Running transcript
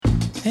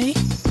Hey,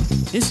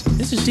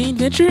 this is Dean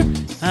Venture.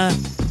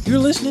 You're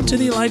listening to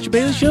the Elijah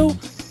Bailey Show,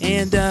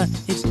 and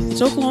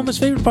it's Oklahoma's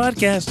favorite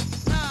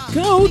podcast.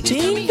 Go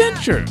Team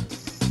Venture!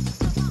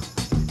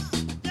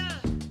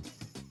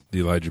 The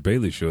Elijah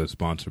Bailey Show is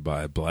sponsored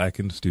by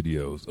Blackened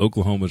Studios,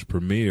 Oklahoma's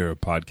premier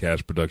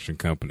podcast production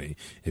company.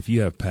 If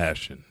you have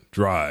passion,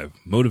 drive,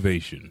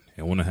 motivation,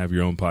 and want to have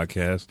your own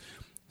podcast,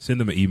 send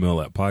them an email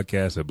at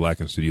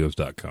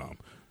podcast@blackenedstudios.com.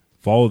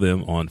 Follow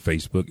them on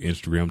Facebook,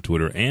 Instagram,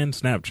 Twitter, and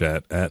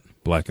Snapchat at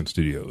Blackened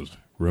Studios.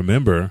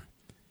 Remember,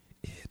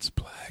 it's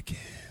Blackened.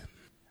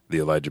 The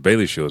Elijah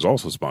Bailey Show is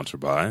also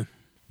sponsored by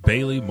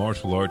Bailey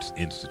Martial Arts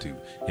Institute.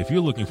 If you're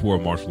looking for a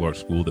martial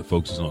arts school that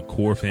focuses on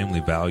core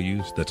family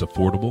values, that's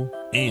affordable,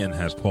 and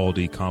has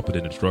quality,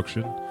 competent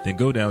instruction, then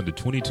go down to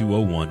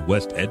 2201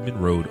 West Edmond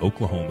Road,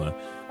 Oklahoma,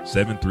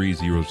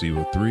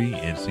 73003,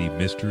 and see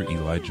Mr.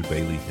 Elijah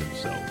Bailey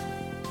himself.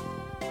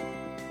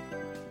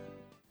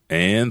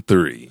 And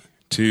 3,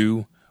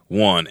 2,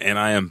 1, and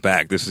I am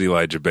back. This is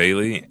Elijah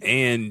Bailey,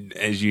 and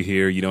as you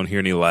hear, you don't hear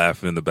any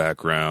laughing in the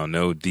background,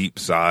 no deep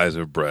sighs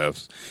or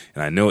breaths,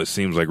 and I know it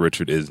seems like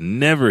Richard is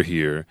never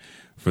here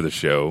for the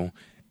show,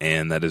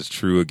 and that is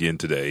true again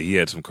today. He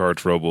had some car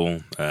trouble.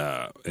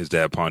 His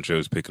dad, Poncho,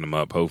 is picking him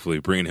up, hopefully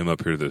bringing him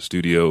up here to the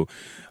studio.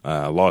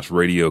 Lost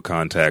radio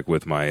contact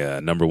with my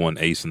number one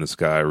ace in the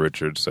sky,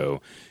 Richard, so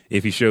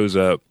if he shows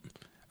up,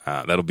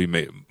 that'll be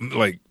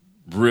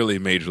really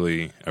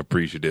majorly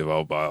appreciative.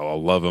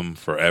 I'll love him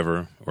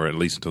forever, or at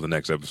least until the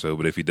next episode.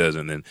 But if he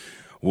doesn't, then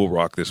we'll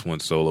rock this one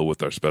solo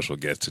with our special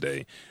guest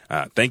today.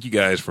 Thank you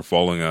guys for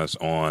following us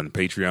on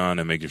Patreon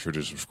and making sure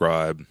to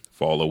subscribe,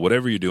 follow,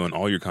 whatever you're doing.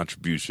 All your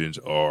contributions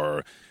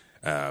are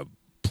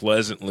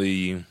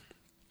pleasantly,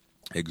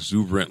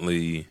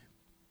 exuberantly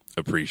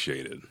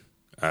appreciated.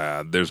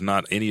 There's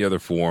not any other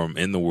forum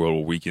in the world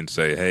where we can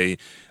say, hey,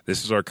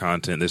 this is our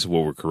content, this is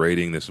what we're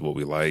creating, this is what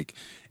we like,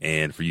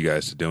 and for you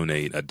guys to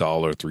donate $1,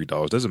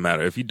 $3, doesn't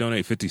matter. If you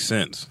donate 50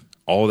 cents,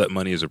 all that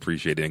money is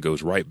appreciated and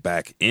goes right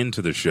back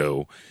into the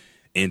show,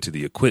 into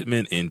the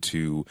equipment,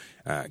 into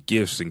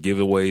gifts and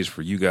giveaways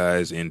for you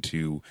guys,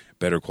 into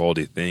better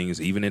quality things,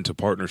 even into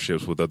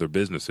partnerships with other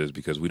businesses,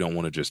 because we don't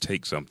want to just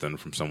take something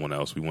from someone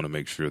else. We want to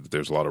make sure that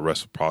there's a lot of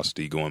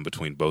reciprocity going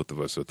between both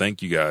of us. So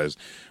thank you guys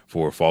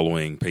for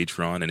following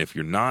Patreon. And if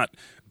you're not,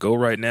 go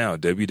right now,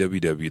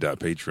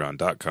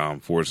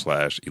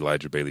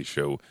 www.patreon.com/Elijah Bailey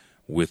Show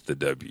with the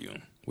W.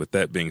 With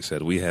that being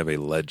said, we have a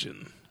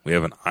legend. We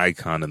have an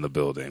icon in the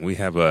building. We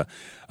have a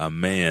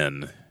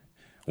man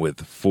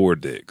with 4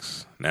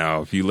 dicks.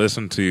 Now, if you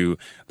listen to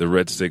the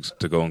Red Sticks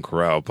to Go and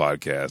Corral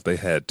podcast, they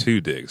had 2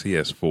 dicks. He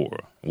has 4.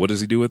 What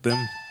does he do with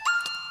them?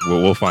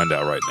 Well, we'll find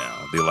out right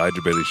now. The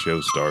Elijah Bailey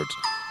Show starts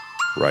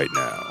right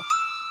now.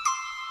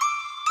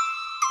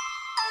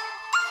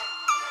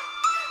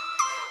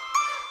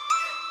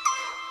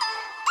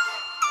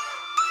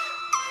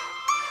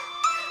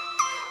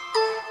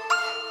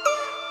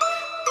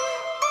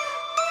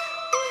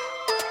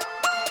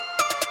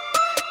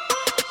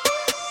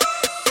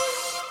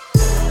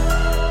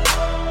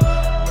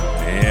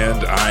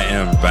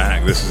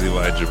 This is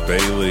Elijah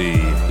Bailey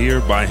here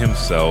by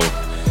himself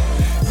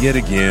yet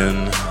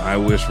again. I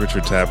wish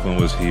Richard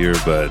Taplin was here,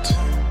 but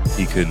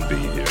he couldn't be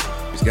here.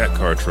 He's got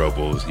car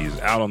troubles. He's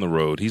out on the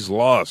road. He's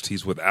lost.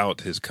 He's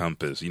without his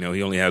compass. You know,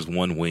 he only has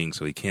one wing,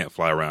 so he can't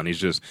fly around. He's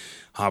just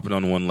hopping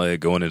on one leg,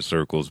 going in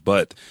circles.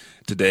 But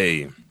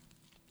today,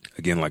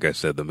 again, like I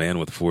said, the man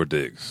with 4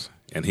 dicks,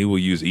 and he will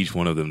use each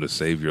one of them to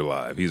save your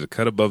life. He's a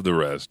cut above the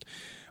rest.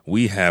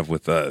 We have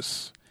with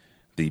us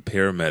the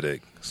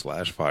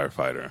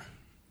paramedic/firefighter,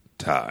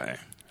 Ty.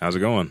 How's it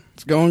going?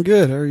 It's going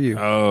good. How are you?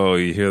 Oh,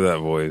 you hear that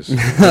voice.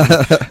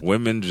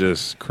 Women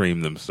just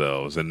cream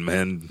themselves and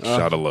men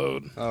shot a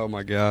load. Oh,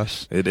 my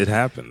gosh. It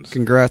happens.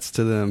 Congrats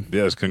to them.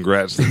 Yes,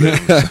 congrats to them.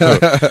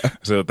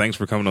 So thanks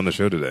for coming on the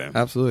show today.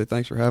 Absolutely.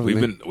 Thanks for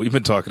having me. We've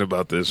been talking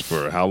about this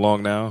for how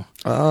long now?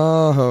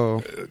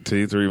 Oh.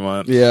 2-3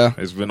 months? Yeah.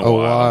 It's been a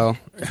while.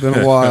 It's been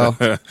a while.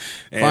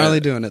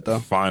 Finally doing it, though.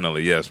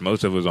 Finally, yes.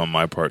 Most of it was on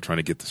my part, trying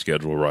to get the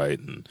schedule right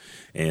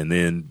and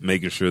then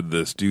making sure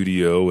the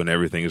studio and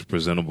everything is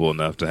presentable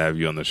enough to have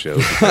you on the show,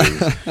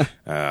 because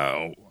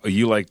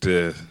you like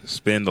to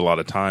spend a lot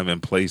of time in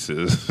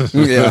places.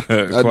 Yeah,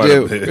 I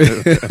do.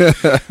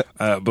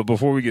 But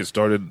before we get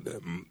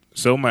started,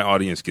 so my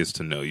audience gets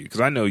to know you,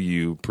 because I know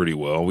you pretty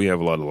well. We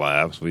have a lot of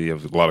laughs. We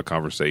have a lot of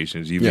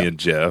conversations, me and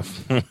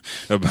Jeff,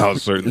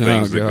 about certain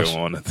things that go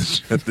on at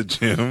the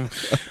gym.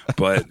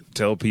 But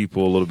tell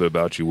people a little bit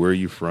about you. Where are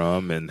you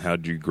from, and how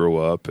did you grow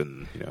up?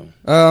 And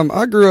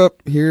I grew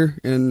up here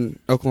in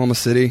Oklahoma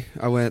City.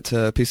 I went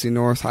to PC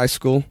North High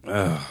School.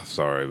 Oh,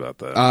 sorry about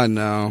that. I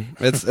know.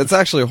 It's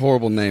actually a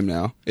horrible name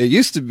now. It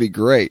used to be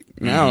great.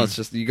 Now it's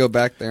just, you go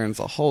back there and it's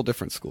a whole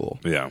different school.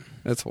 Yeah.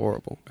 It's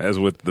horrible. As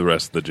with the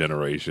rest of the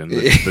generation,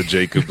 the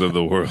Jacobs of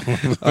the world.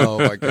 Oh,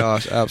 my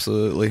gosh,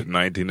 absolutely.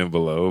 19 and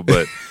below.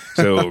 But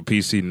so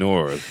PC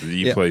North, did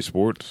you play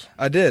sports?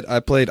 I did.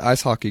 I played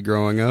ice hockey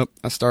growing up.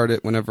 I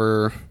started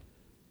whenever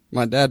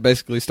my dad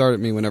basically started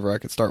me whenever I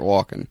could start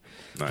walking.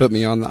 Nice. Put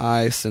me on the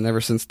ice, and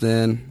ever since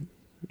then,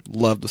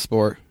 Loved the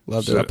sport.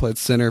 Loved it. I played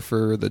center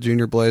for the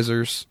Junior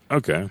Blazers.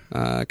 Okay.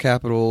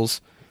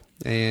 Capitals,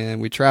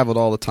 and we traveled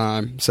all the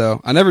time.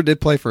 So I never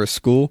did play for a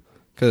school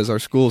because our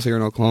schools here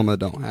in Oklahoma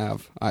don't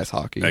have ice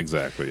hockey.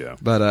 Exactly, yeah.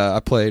 But I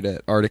played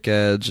at Arctic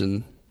Edge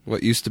and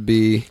what used to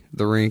be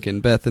the rink in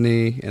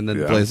Bethany, and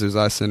then Blazers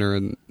Ice Center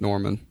in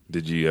Norman.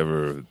 Did you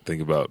ever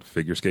think about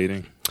figure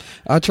skating?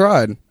 I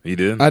tried. You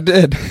did? I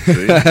did.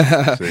 See?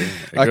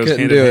 I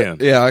couldn't do it.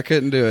 Hand. Yeah, I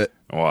couldn't do it.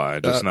 Why?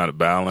 Just not a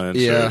balance?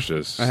 Yeah, or it's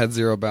just... I had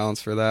zero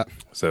balance for that.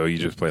 So you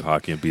just played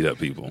hockey and beat up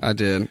people? I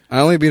did.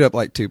 I only beat up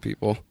like 2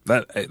 people.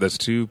 That's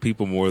 2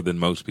 people more than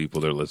most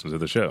people that are listening to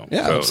the show.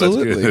 Yeah, so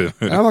absolutely. That's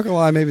good. I'm not gonna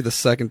lie. Maybe the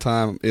second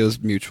time it was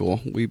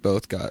mutual. We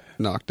both got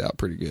knocked out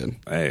pretty good.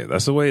 Hey,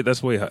 that's the way.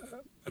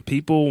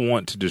 People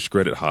want to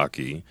discredit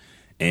hockey,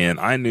 and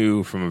I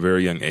knew from a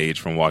very young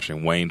age from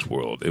watching Wayne's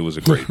World, it was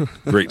a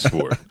great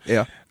sport.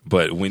 Yeah.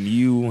 But when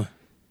you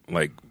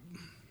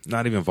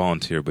not even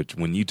volunteer, but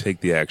when you take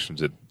the action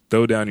to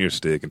throw down your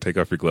stick and take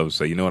off your gloves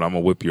and say, you know what, I'm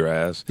going to whip your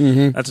ass,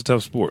 that's a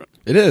tough sport.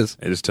 It is.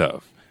 It is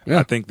tough. Yeah.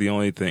 I think the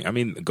only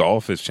thing,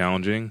 golf is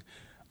challenging.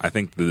 I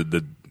think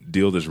the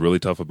deal that's really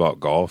tough about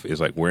golf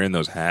is wearing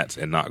those hats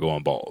and not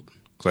going bald.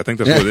 Because I think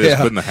that's what it is,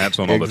 putting the hats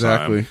on all the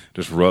time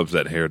just rubs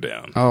that hair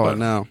down. Oh, I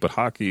know. But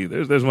hockey,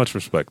 there's much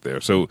respect there.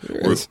 So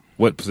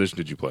what position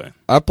did you play?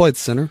 I played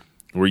center.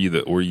 Were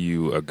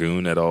you a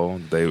goon at all?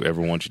 Did they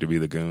ever want you to be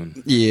the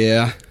goon?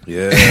 Yeah.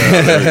 Yeah.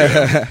 There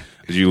we go.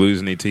 Did you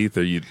lose any teeth?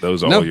 Or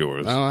those all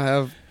yours? No, I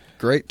have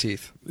great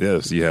teeth.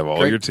 Yes, you have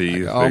all your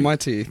teeth. All my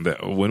teeth.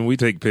 When we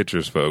take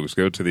pictures, folks,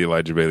 go to the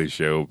Elijah Bailey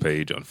Show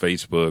page on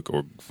Facebook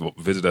or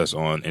visit us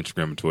on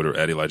Instagram and Twitter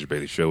at Elijah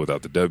Bailey Show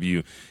without the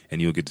W,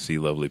 and you'll get to see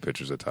lovely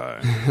pictures of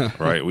Ty.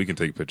 Right? We can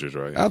take pictures,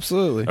 right?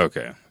 Absolutely.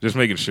 Okay. Just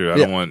making sure. I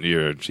don't want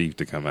your chief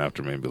to come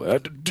after me and be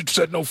like, I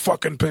said no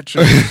fucking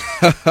pictures.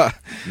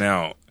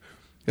 Now,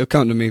 he'll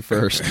come to me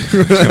first.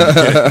 Be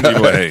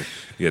like, hey,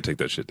 you got to take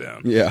that shit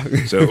down. Yeah.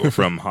 So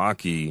from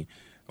hockey,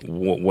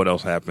 what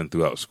else happened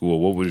throughout school?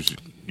 What was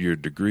your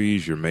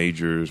degrees, your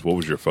majors? What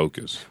was your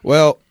focus?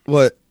 Well,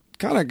 what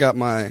kind of got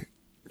my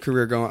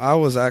career going, I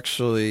was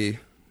actually,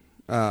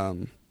 I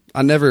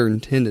never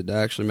intended to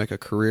actually make a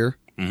career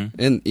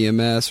in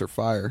EMS or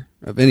fire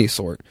of any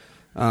sort.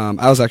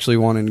 I was actually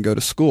wanting to go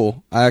to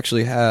school. I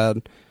actually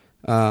had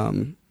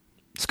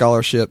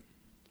scholarship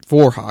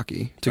for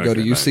hockey to go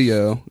to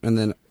UCO, and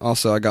then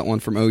also I got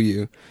one from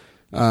OU.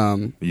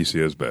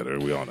 UCO is better.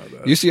 We all know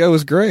that. UCO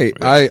was great.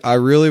 Yeah. I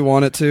really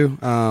wanted to.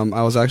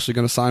 I was actually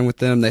going to sign with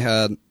them. They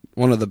had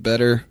one of the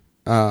better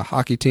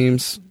hockey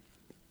teams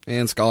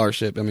and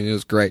scholarship. I mean, it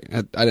was great.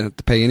 I didn't have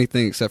to pay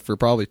anything except for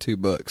probably 2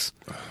 books.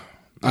 Nice.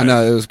 I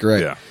know, it was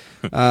great. Yeah.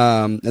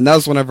 And that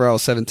was whenever I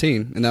was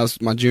 17, and that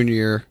was my junior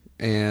year,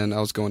 and I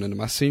was going into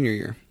my senior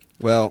year.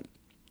 Well,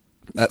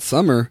 that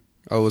summer,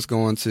 I was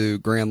going to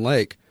Grand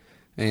Lake,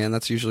 and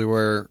that's usually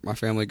where my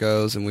family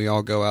goes, and we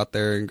all go out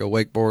there and go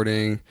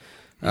wakeboarding,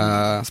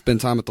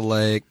 spend time at the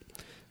lake.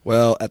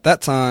 Well, at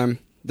that time,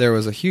 there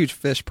was a huge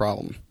fish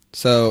problem.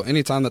 So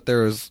anytime that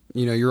there was,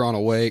 you're on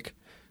a wake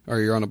or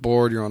you're on a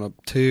board, you're on a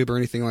tube or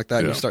anything like that,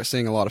 and you start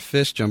seeing a lot of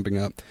fish jumping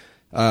up,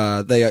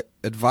 they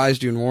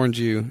advised you and warned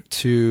you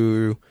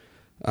to...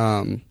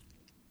 To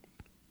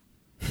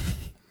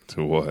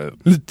what?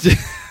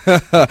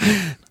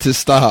 to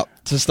stop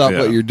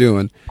what you're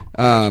doing.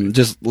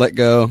 Just let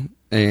go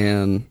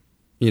and,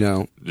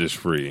 just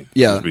free.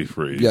 Yeah. Just be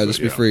free. Yeah,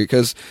 just be free.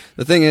 Because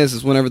the thing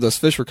is whenever those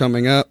fish were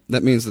coming up,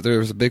 that means that there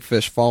was a big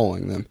fish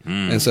following them.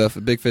 And so if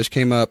a big fish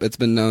came up, it's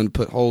been known to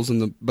put holes in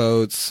the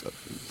boats,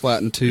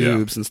 flatten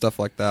tubes and stuff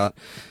like that.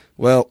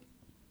 Well,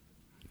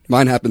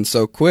 mine happened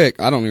so quick,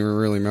 I don't even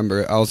really remember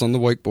it. I was on the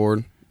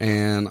wakeboard,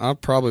 and I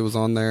probably was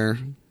on there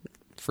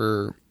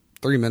for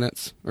 3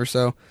 minutes or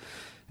so.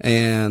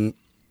 And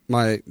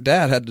my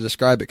dad had to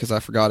describe it because I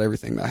forgot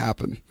everything that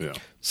happened. Yeah.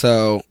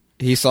 So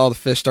he saw the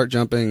fish start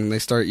jumping, and they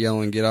start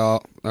yelling, get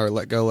out, or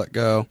let go, let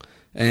go.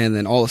 And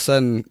then all of a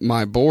sudden,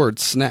 my board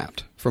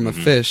snapped from a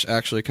fish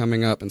actually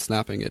coming up and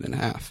snapping it in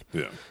half.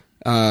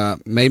 Yeah.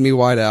 Made me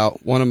wide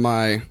out. One of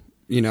my,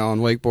 on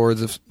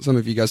wakeboards, if some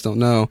of you guys don't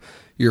know,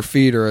 your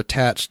feet are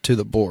attached to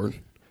the board.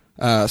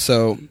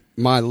 So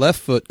my left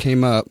foot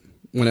came up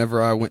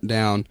whenever I went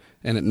down,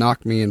 and it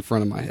knocked me in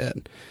front of my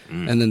head.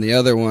 And then the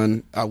other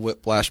one, I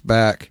whiplashed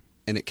back,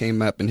 and it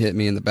came up and hit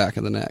me in the back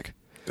of the neck.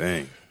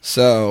 Dang.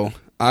 So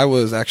I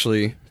was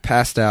actually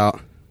passed out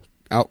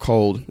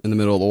cold in the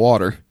middle of the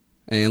water.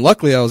 And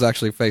luckily, I was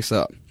actually face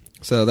up.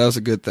 So that was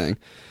a good thing.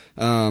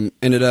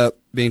 Ended up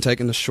being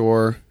taken to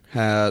shore,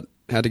 had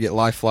to get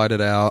life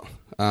flighted out,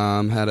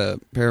 had a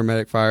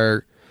paramedic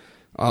fire.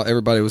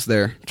 Everybody was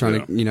there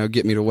trying to,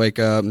 get me to wake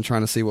up and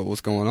trying to see what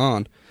was going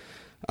on.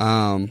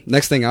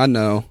 Next thing I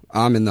know,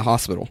 I'm in the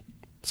hospital.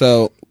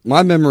 So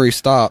my memory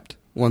stopped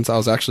once I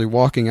was actually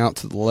walking out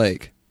to the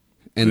lake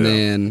and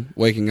then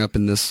waking up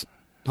in this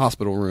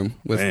hospital room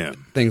with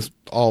things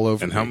all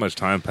over And me. how much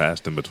time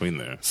passed in between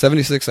there?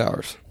 76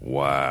 hours.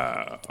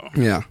 Wow.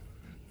 Yeah.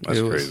 That's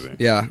crazy.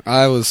 Yeah.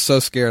 I was so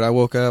scared. I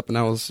woke up and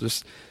I was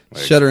just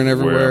shuddering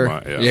everywhere.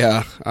 Where am I?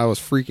 Yeah. I was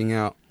freaking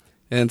out.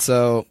 And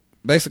so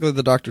basically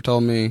the doctor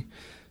told me,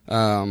 you're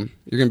going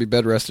to be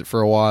bed rested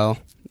for a while.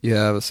 You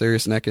have a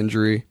serious neck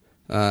injury,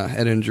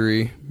 head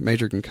injury,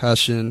 major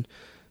concussion.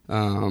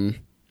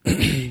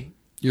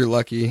 You're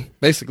lucky.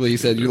 Basically, he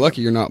said, you're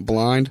lucky you're not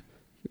blind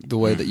the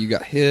way that you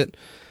got hit.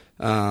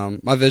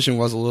 My vision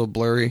was a little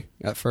blurry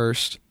at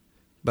first,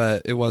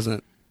 but it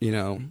wasn't,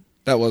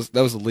 that was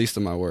the least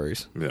of my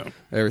worries. Yeah.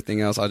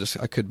 Everything else,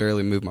 I could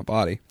barely move my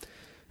body.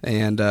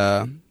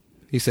 And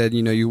he said,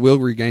 you will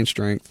regain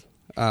strength,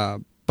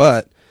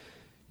 but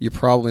you're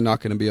probably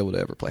not going to be able to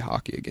ever play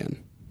hockey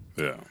again.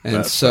 Yeah.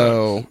 And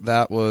so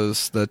that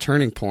was the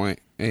turning point,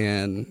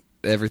 and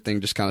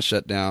everything just kind of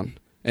shut down.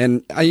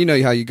 And you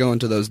know how you go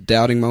into those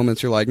doubting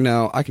moments. You're like,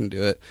 no, I can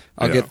do it.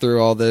 I'll get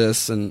through all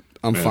this, and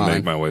I'm fine.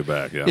 Make my way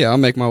back, yeah. Yeah, I'll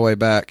make my way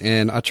back.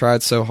 And I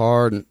tried so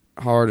hard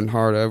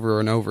over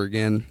and over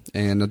again,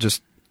 and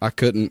I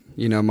couldn't.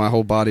 My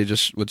whole body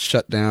just would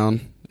shut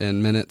down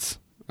in minutes.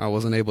 I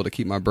wasn't able to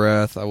keep my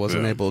breath. I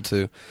wasn't able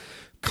to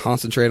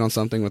concentrate on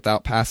something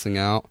without passing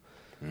out.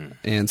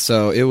 And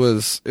so it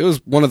was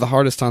one of the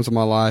hardest times of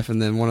my life,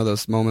 and then one of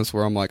those moments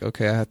where I'm like,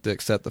 okay, I have to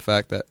accept the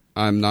fact that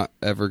I'm not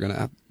ever going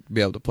to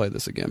be able to play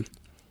this again.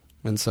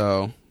 And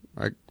so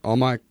all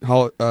my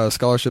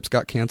scholarships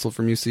got canceled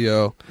from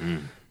UCO.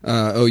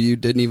 OU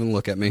didn't even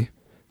look at me.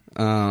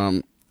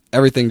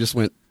 Everything just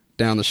went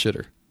down the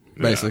shitter,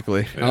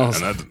 basically. Yeah.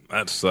 And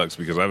that sucks,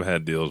 because I've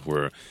had deals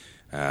where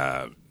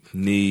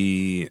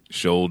knee,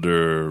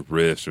 shoulder,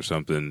 wrist, or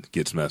something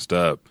gets messed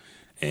up.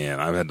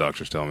 And I've had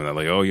doctors tell me that,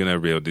 like, oh, you'll never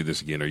be able to do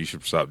this again, or you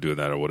should stop doing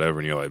that, or whatever.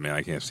 And you're like, man,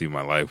 I can't see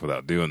my life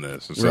without doing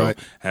this. And so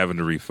having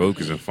to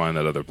refocus and find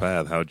that other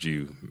path, how'd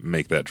you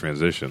make that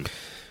transition?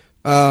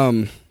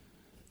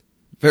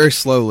 Very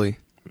slowly.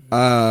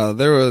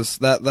 There was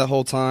that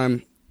whole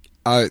time,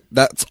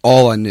 that's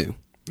all I knew.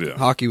 Yeah.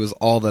 Hockey was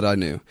all that I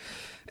knew.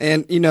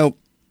 And,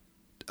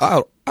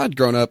 I'd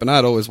grown up, and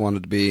I'd always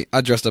wanted to be.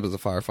 I dressed up as a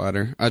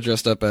firefighter. I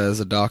dressed up as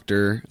a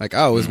doctor. Like, I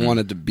always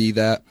wanted to be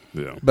that.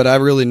 Yeah. But I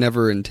really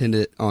never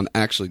intended on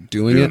actually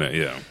doing it.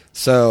 Yeah.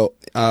 So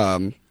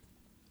that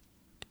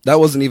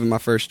wasn't even my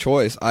first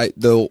choice.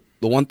 The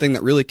one thing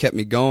that really kept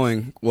me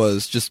going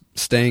was just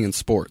staying in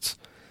sports.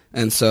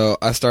 And so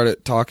I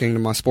started talking to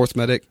my sports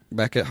medic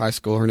back at high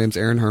school. Her name's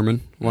Erin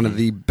Herman, one of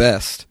the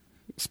best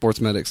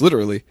sports medics.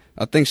 Literally,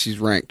 I think she's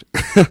ranked.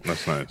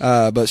 That's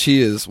nice. But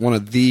she is one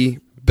of the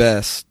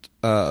best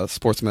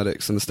sports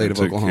medics in the state of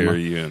Oklahoma. Took care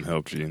of you and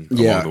helped you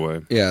along the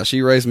way. Yeah,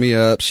 she raised me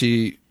up.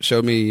 She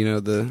showed me,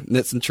 the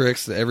nits and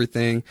tricks,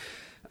 everything.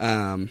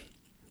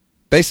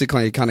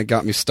 Basically, it kind of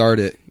got me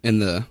started in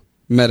the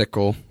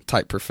medical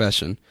type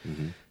profession.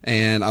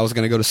 And I was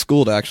going to go to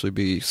school to actually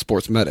be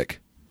sports medic.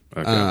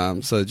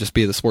 Okay. So just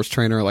be the sports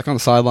trainer, like on the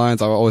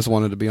sidelines. I always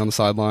wanted to be on the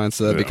sidelines,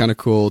 so that'd be kind of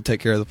cool,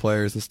 take care of the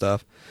players and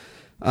stuff.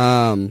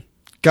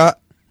 Got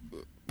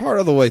part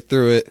of the way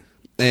through it,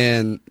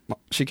 and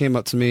she came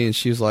up to me and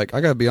she was like,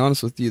 I gotta be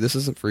honest with you, this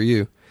isn't for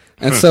you.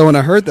 And so when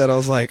I heard that, I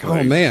was like,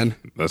 oh man,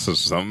 this is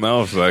something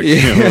else. Like,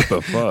 what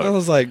the fuck? I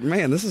was like,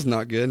 man, this is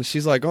not good. And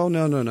she's like, oh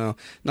no,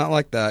 not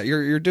like that.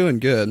 You're doing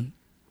good,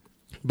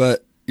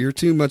 but you're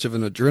too much of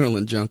an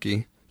adrenaline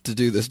junkie to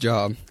do this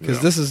job,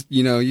 because this is,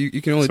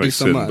 you can only do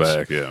so much.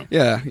 Back,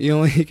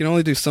 you can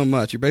only do so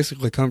much. You're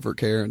basically comfort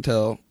care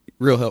until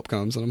real help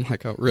comes. And I'm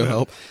like, oh, real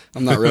help?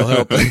 I'm not real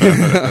help.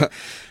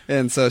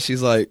 And so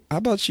she's like, how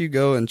about you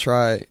go and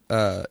try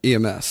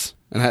EMS?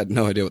 And I had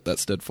no idea what that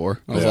stood for.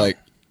 I was like,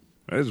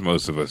 as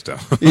most of us don't.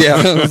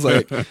 I was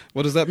like,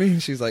 what does that mean?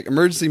 She's like,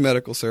 emergency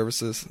medical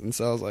services. And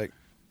so I was like,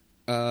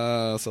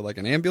 so like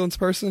an ambulance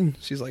person?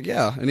 She's like,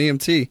 yeah, an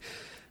EMT.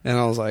 And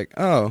I was like,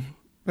 oh,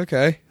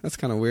 okay, that's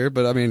kind of weird,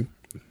 but I mean,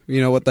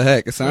 what the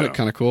heck? It sounded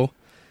kind of cool.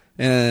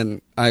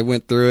 And I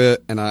went through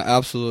it, and I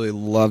absolutely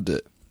loved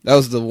it. That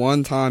was the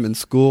one time in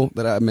school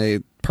that I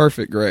made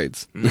perfect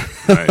grades.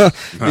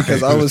 Nice.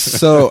 Because I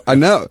was I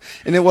know,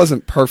 and it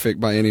wasn't perfect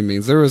by any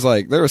means. There was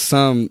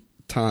some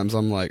times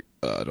I'm like,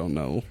 I don't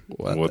know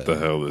what the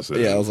hell this is.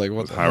 Yeah, I was like,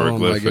 what the hell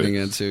am I getting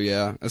into?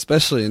 Yeah,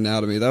 especially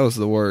anatomy. That was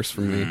the worst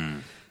for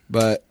me.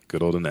 But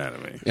good old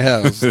anatomy. Yeah,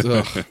 it was,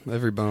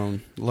 every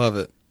bone. Love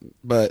it.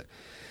 But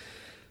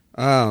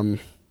I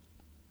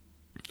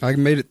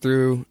made it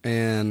through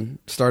and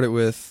started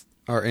with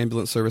our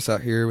ambulance service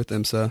out here with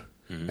IMSA,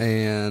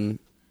 and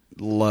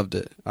loved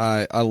it.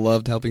 I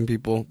loved helping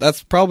people.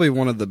 That's probably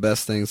one of the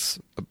best things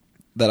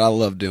that I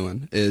love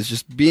doing, is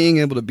just being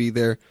able to be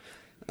there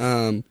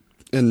in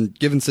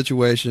given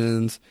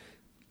situations,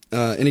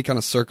 any kind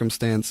of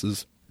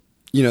circumstances.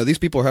 These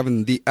people are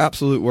having the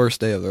absolute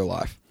worst day of their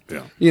life.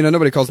 Yeah.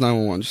 Nobody calls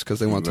 911 just because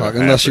they want to talk,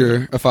 unless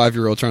you're a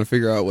 5-year-old trying to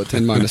figure out what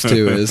 10 minus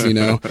 2 is,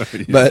 Yeah.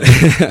 But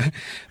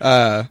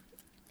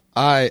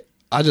I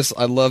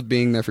love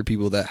being there for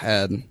people that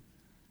had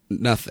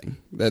nothing.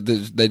 That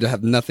they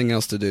have nothing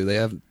else to do.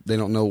 They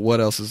don't know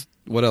what else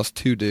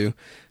to do,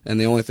 and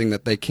the only thing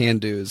that they can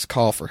do is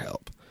call for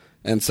help.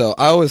 And so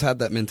I always had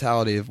that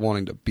mentality of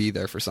wanting to be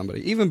there for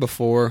somebody, even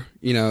before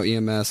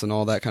EMS and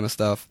all that kind of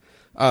stuff.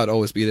 I'd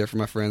always be there for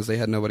my friends. They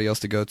had nobody else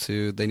to go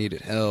to. They needed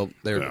help.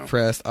 They were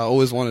depressed. I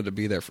always wanted to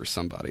be there for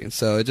somebody. And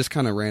so it just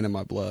kind of ran in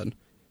my blood.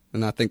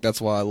 And I think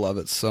that's why I love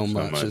it so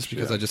much is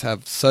because I just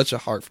have such a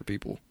heart for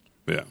people.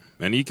 Yeah.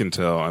 And you can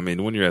tell, I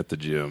mean, when you're at the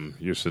gym,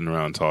 you're sitting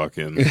around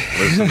talking,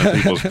 listening to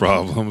people's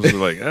problems. You're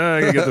like,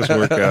 I can get this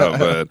worked out,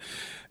 but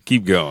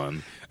keep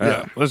going.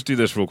 Let's do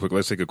this real quick.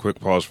 Let's take a quick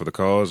pause for the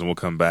cause, and we'll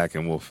come back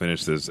and we'll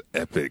finish this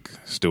epic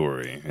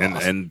story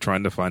and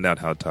trying to find out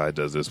how Ty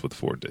does this with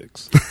 4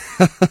 dicks.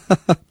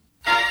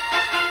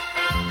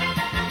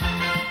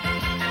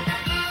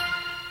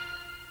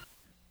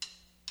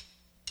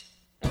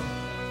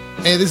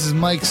 Hey, this is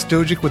Mike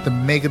Stojic with the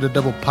Make It a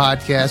Double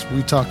podcast, where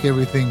we talk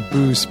everything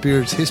booze,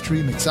 spirits,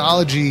 history,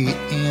 mixology,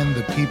 and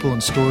the people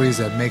and stories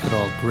that make it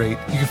all great.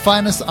 You can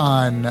find us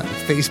on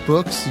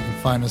Facebooks. You can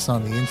find us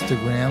on the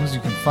Instagrams. You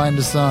can find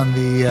us on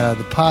the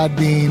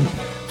Podbean,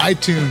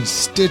 iTunes,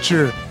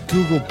 Stitcher,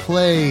 Google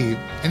Play,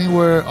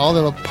 anywhere, all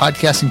the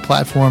podcasting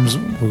platforms,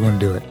 we're going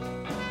to do it.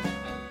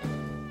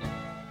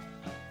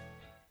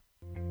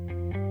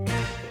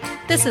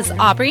 This is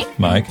Aubrey,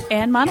 Mike,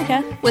 and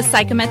Monica with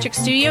Psychometric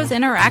Studios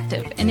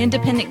Interactive, an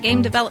independent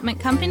game development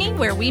company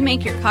where we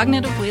make your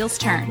cognitive wheels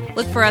turn.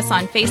 Look for us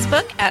on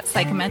Facebook at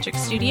Psychometric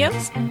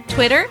Studios,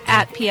 Twitter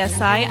at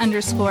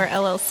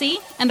PSI_LLC,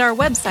 and our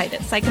website at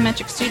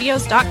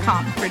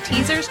psychometricstudios.com for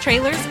teasers,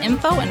 trailers,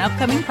 info, and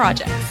upcoming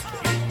projects.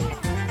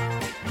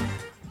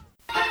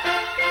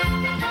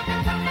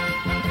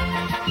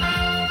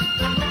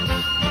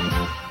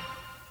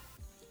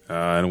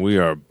 And we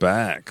are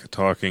back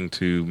talking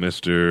to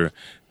Mr.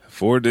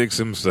 4 Dicks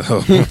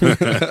himself.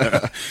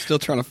 Still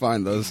trying to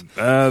find those.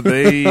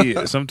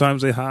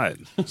 Sometimes they hide.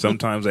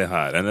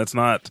 And it's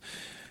not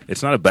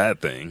a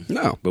bad thing.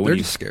 No, but they're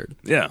just scared.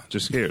 Yeah,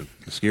 just scared.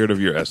 Scared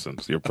of your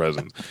essence, your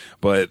presence.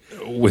 But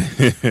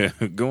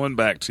going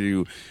back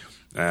to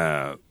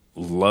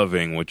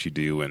loving what you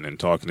do and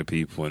talking to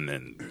people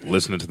and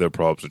listening to their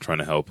problems and trying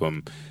to help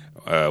them,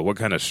 what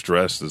kind of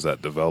stress does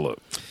that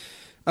develop?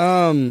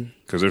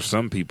 Because there's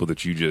some people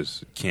that you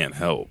just can't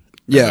help.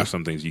 Yeah. There's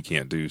some things you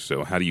can't do.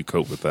 So how do you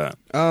cope with that?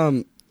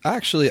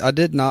 Actually, I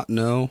did not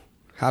know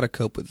how to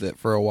cope with it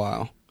for a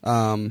while.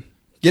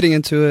 Getting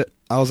into it,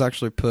 I was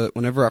actually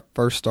whenever I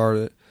first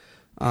started,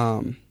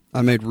 I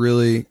made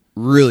really,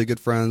 really good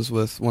friends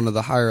with one of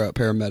the higher up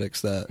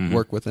paramedics that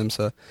work with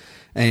IMSA.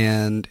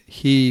 And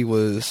he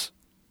was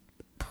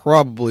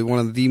probably one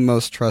of the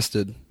most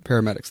trusted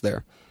paramedics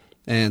there.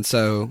 And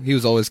so he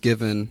was always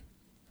given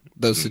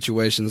those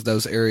situations,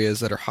 those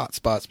areas that are hot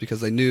spots, because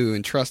they knew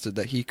and trusted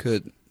that he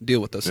could deal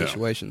with those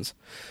situations.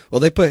 Well,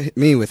 they put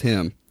me with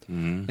him,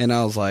 and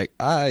I was like,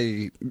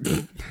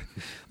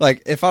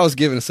 if I was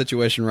given a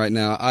situation right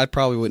now, I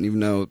probably wouldn't even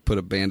know put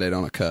a Band-Aid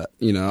on a cut.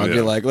 You know, I'd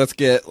be like, let's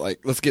get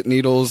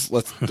needles.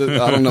 I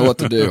don't know what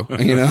to do.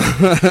 You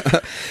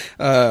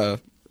know,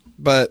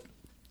 but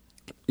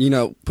you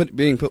know,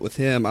 being put with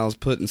him, I was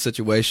put in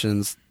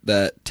situations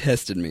that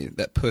tested me,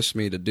 that pushed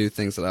me to do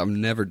things that I've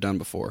never done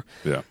before,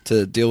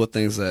 to deal with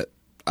things that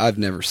I've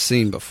never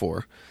seen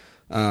before.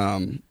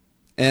 And,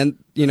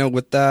 you know,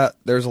 with that,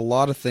 there's a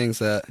lot of things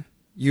that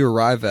you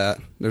arrive at.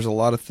 There's a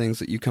lot of things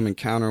that you come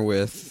encounter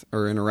with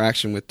or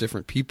interaction with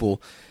different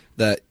people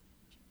that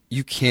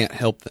you can't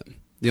help them.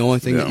 The only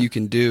thing that you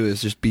can do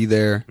is just be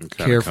there,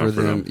 care for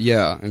them.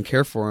 Yeah, and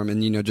care for them,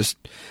 and, you know, just...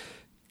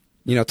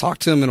 You know, talk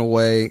to them in a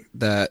way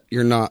that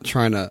you're not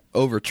trying to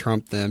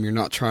over-trump them. You're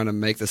not trying to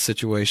make the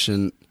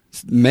situation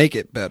make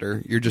it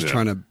better. You're just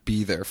trying to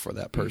be there for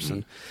that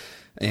person.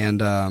 And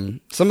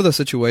some of those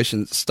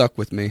situations stuck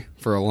with me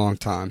for a long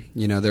time.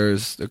 You know,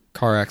 there's a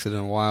car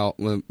accident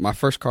my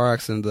first car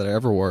accident that I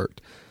ever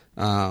worked,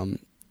 there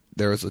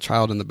was a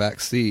child in the back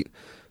seat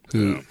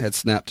who had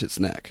snapped its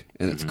neck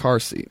in its car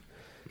seat.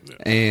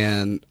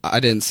 And I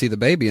didn't see the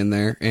baby in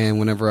there, and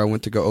whenever I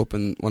went to go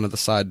open one of the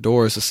side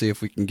doors to see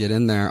if we can get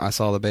in there, I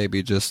saw the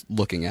baby just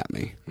looking at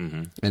me.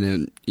 And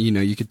then, you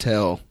know, you could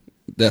tell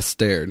that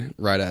stared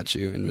right at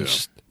you, and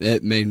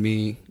it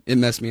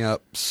messed me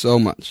up so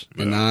much.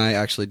 And I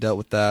actually dealt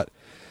with that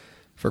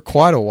for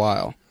quite a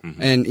while.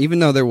 And even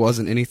though there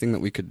wasn't anything that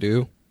we could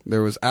do,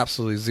 there was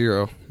absolutely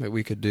zero that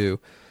we could do.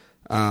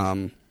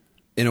 In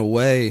a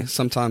way,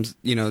 sometimes,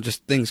 you know,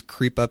 just things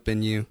creep up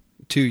in you,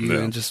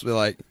 and just be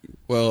like,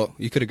 well,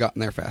 you could have gotten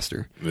there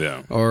faster.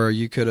 Yeah. Or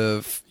you could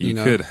have, you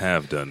know. could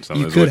have done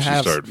something. That's what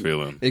you start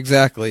feeling.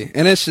 Exactly.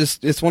 And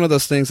it's one of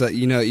those things that,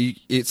 you know,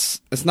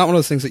 it's not one of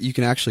those things that you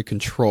can actually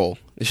control.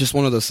 It's just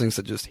one of those things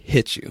that just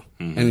hits you.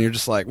 And you're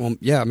just like, well,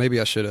 yeah,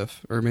 maybe I should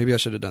have, or maybe I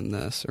should have done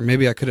this, or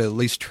maybe I could have at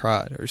least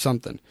tried or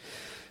something.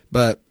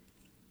 But,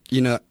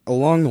 you know,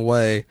 along the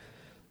way,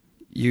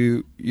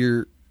 you're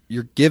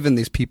given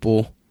these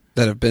people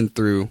that have been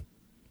through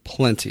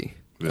plenty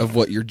of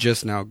what you're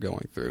just now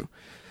going through.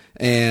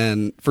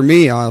 And for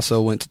me, I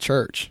also went to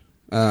church.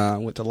 I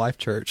went to Life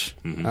Church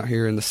out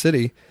here in the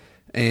city,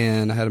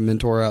 and I had a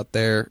mentor out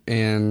there,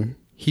 and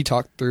he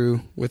talked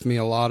through with me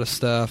a lot of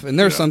stuff. And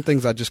there's some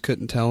things I just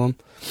couldn't tell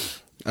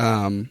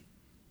him.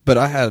 But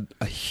I had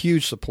a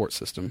huge support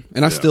system,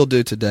 and I still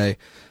do today.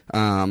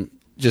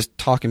 just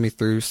talking me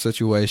through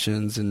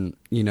situations and,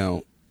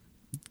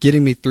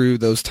 getting me through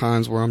those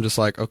times where I'm just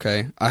like,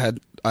 okay, I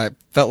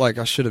felt like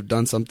I should have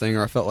done something,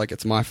 or I felt like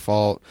it's my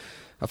fault.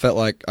 I felt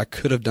like I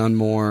could have done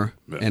more,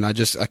 and I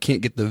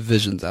can't get the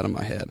visions out of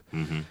my head.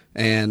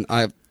 And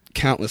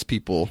countless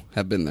people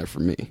have been there for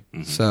me.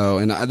 So,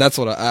 and that's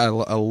what I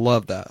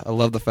love that. I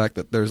love the fact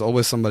that there's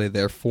always somebody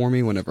there for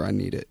me whenever I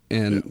need it,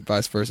 and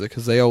vice versa,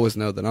 because they always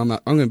know that I'm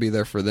going to be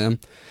there for them.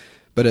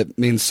 But it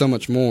means so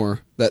much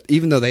more that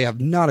even though they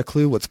have not a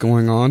clue what's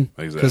going on,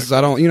 because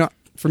I don't,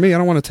 for me, I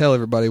don't want to tell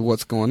everybody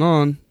what's going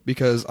on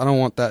because I don't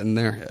want that in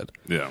their head.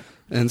 Yeah.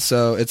 And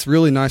so it's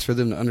really nice for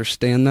them to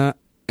understand that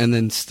and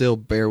then still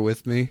bear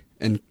with me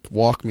and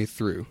walk me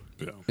through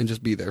and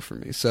just be there for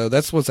me. So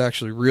that's what's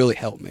actually really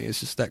helped me. It's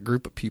just that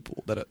group of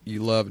people that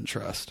you love and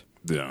trust.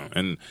 Yeah.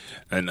 And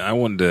I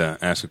wanted to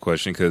ask a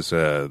question because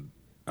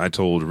I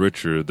told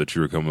Richard that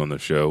you were coming on the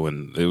show,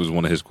 and it was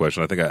one of his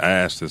questions. I think I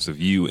asked this of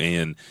you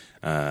and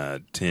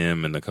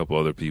Tim and a couple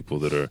other people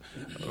that are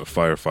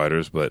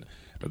firefighters, but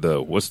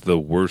what's the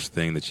worst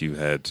thing that you've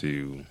had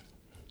to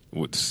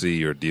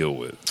see or deal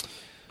with?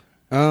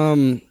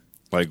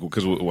 Like,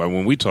 because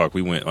when we talked,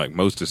 we went like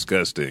most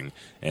disgusting,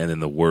 and then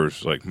the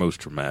worst, like most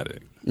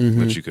traumatic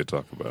that you could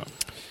talk about.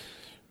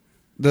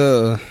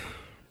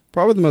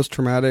 Probably the most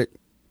traumatic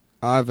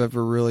I've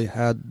ever really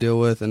had to deal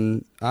with,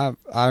 and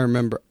I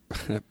remember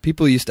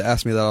people used to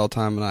ask me that all the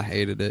time, and I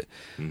hated it.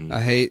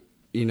 I hate,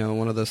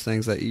 one of those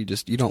things that you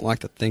don't like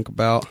to think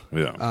about.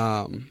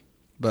 Yeah.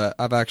 But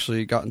I've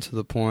actually gotten to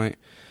the point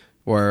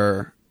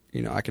where,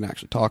 I can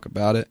actually talk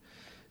about it.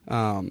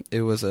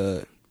 It was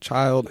a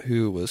child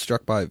who was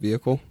struck by a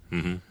vehicle,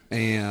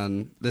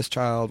 and this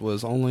child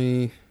was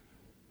only,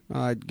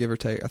 I'd give or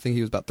take, I think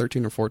he was about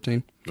 13 or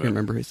 14. I can't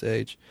remember his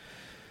age.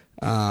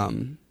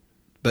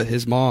 But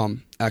his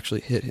mom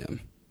actually hit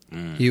him.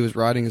 He was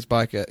riding his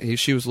bike.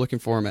 She was looking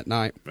for him at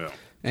night,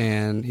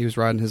 and he was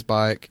riding his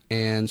bike,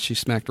 and she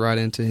smacked right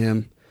into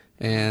him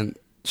and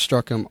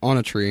struck him on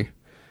a tree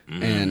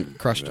and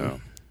crushed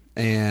him.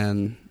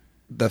 And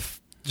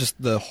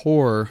the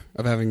horror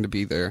of having to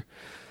be there,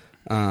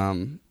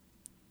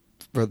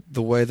 for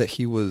the way that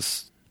he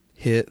was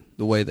hit,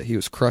 the way that he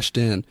was crushed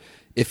in.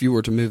 If you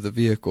were to move the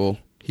vehicle,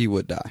 he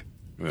would die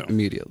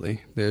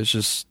immediately.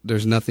 There's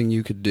nothing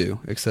you could do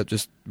except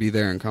just be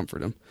there and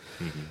comfort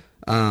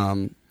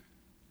him.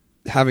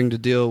 Having to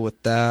deal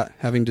with that,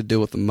 having to deal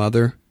with the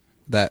mother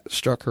that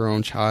struck her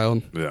own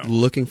child,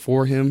 looking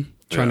for him,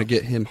 trying to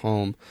get him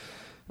home.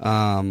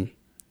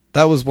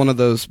 That was one of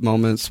those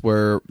moments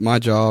where my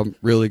job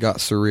really got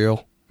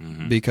surreal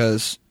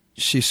because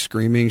she's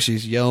screaming,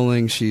 she's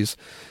yelling, she's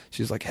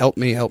like, help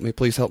me,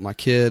 please help my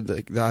kid.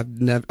 Like, I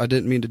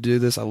didn't mean to do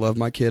this. I love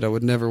my kid. I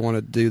would never want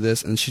to do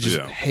this. And she just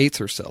hates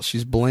herself.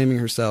 She's blaming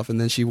herself,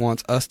 and then she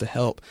wants us to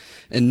help.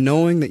 And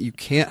knowing that you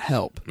can't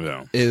help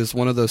is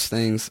one of those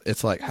things.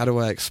 It's like, how do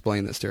I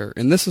explain this to her?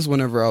 And this is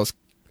whenever I was,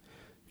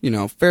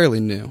 fairly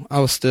new. I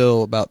was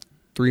still about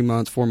 4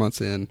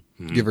 months in,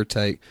 give or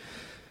take.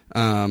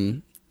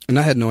 And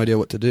I had no idea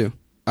what to do.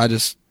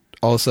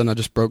 All of a sudden I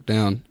just broke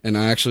down, and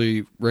I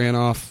actually ran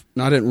off.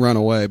 No, I didn't run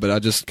away, but I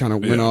just kind of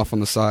went off on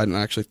the side and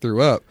I actually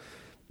threw up.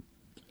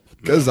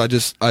 Because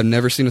I've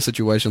never seen a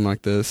situation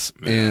like this.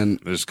 And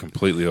it's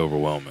completely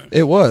overwhelming.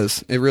 It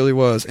really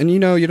was. And you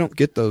don't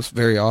get those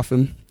very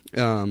often.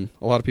 A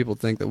lot of people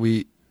think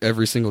that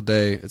every single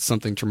day it's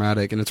something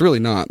traumatic, and it's really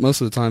not.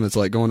 Most of the time it's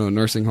like going to a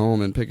nursing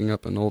home and picking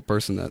up an old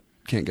person that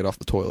can't get off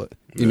the toilet,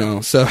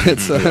 so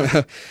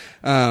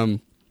it's,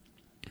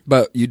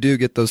 but you do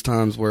get those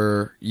times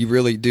where you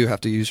really do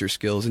have to use your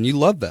skills, and you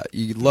love that.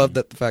 You love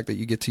that the fact that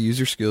you get to use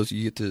your skills,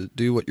 you get to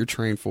do what you're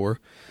trained for.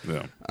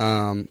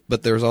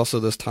 But there's also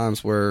those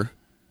times where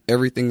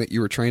everything that you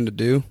were trained to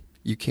do,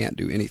 you can't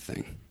do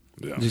anything.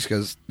 Just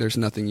because there's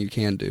nothing you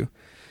can do.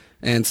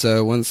 And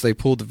so once they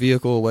pulled the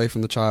vehicle away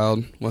from the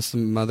child, once the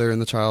mother and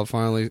the child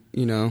finally,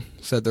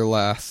 said their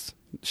last,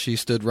 she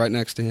stood right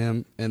next to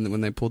him, and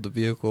when they pulled the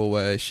vehicle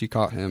away, she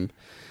caught him,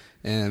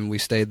 and we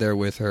stayed there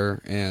with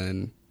her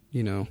and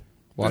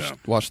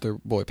watched their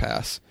boy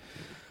pass.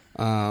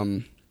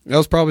 That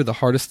was probably the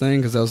hardest thing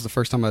because that was the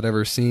first time I'd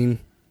ever seen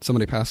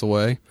somebody pass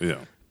away.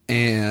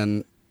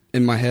 And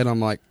in my head, I'm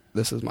like,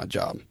 this is my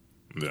job.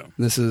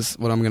 This is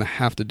what I'm going to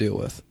have to deal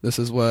with. This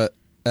is what,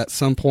 at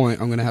some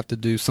point, I'm going to have to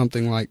do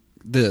something like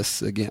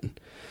this again.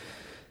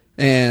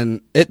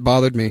 And it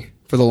bothered me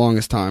for the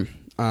longest time.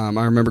 I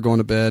remember going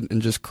to bed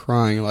and just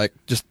crying, like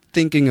just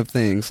thinking of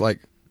things like,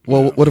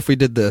 well, what if we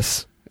did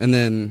this? And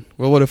then,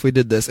 well, what if we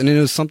did this? And it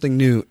was something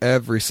new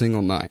every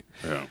single night.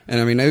 And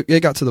I mean,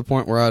 it got to the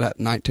point where I'd had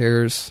night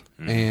terrors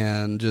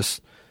and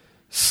just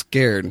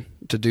scared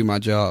to do my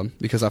job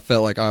because I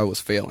felt like I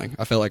was failing.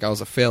 I felt like I was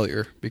a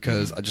failure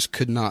because I just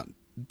could not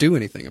do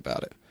anything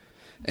about it.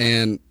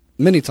 And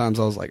many times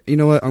I was like, you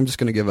know what? I'm just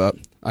going to give up.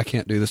 I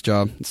can't do this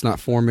job. It's not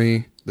for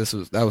me.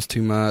 That was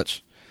too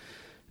much.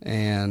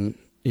 And,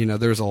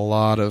 there's a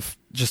lot of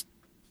just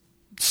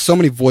so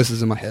many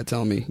voices in my head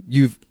telling me,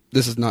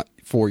 this is not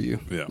for you.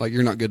 Like,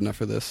 you're not good enough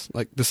for this.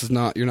 Like,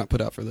 you're not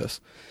put out for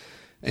this.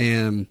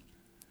 And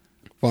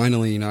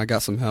finally, I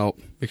got some help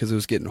because it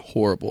was getting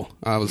horrible.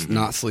 I was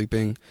not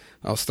sleeping.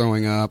 I was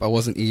throwing up. I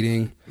wasn't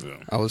eating. Yeah.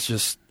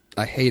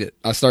 I hate it.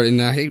 I've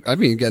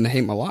been getting to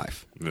hate my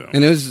life. Yeah.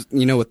 And it was,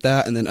 with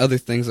that and then other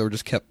things that were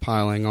just kept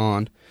piling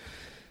on.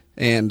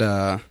 And,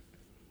 I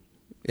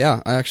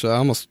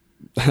almost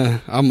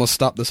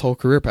stopped this whole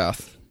career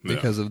path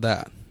because of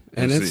that.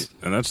 And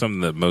that's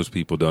something that most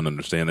people don't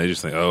understand. They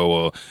just think, oh,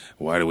 well,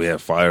 why do we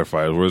have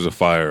firefighters? Where's the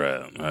fire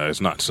at? It's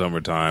not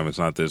summertime. It's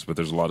not this. But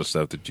there's a lot of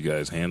stuff that you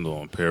guys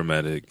handle.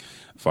 Paramedic,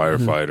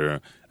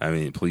 firefighter,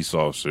 police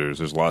officers.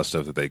 There's a lot of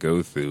stuff that they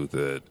go through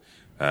that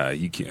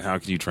how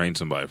can you train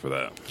somebody for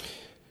that?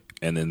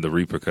 And then the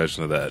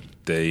repercussion of that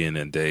day in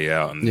and day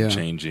out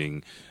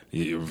and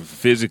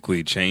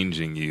physically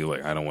changing you,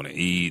 like, I don't want to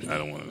eat, I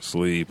don't want to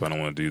sleep, I don't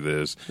want to do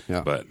this.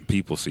 Yeah. But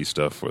people see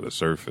stuff for the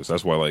surface.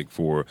 That's why, like,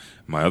 for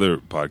my other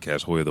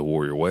podcast, Hoya the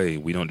Warrior Way,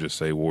 we don't just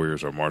say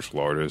warriors are martial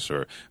artists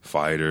or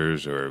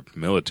fighters or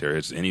military.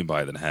 It's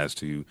anybody that has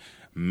to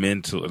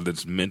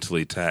that's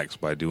mentally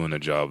taxed by doing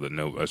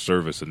a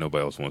service that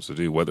nobody else wants to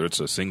do, whether it's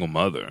a single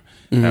mother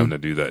having to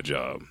do that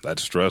job.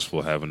 That's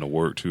stressful, having to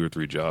work 2 or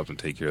 3 jobs and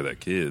take care of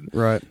that kid.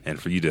 Right. And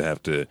for you to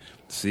have to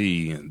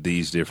see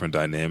these different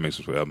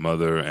dynamics with a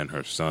mother and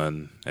her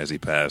son as he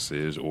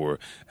passes, or,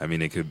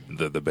 it could,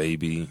 the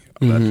baby,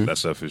 that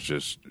stuff is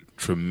just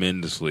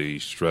tremendously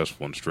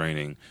stressful and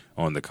straining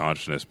on the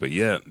consciousness, but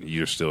yet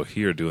you're still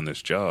here doing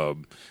this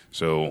job.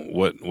 So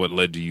what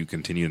led to you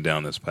continuing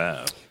down this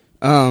path?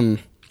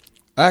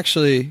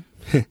 Actually,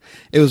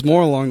 it was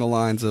more along the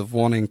lines of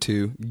wanting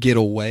to get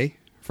away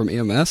from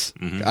EMS.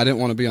 I didn't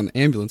want to be on the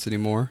ambulance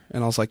anymore.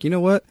 And I was like, you know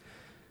what?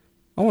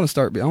 I want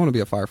to be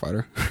a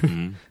firefighter.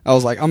 I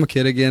was like, I'm a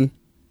kid again.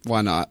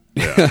 Why not?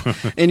 Yeah.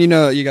 And you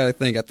got to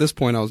think, at this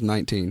point I was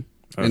 19.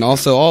 Okay. And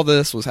also all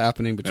this was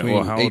happening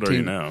between how 18. Old are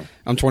you now?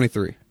 I'm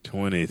 23.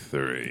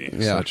 23.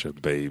 Yeah. Such a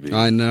baby.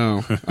 I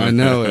know. I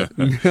know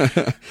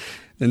it.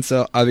 And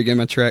so I began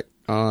my trek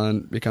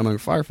on becoming a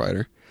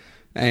firefighter.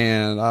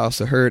 And I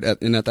also heard,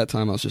 at that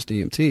time I was just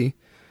EMT.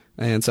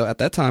 And so at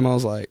that time I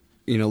was like,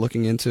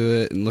 looking into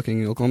it and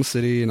looking at Oklahoma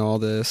City and all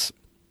this.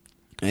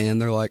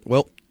 And they're like,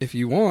 well, if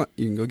you want,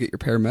 you can go get your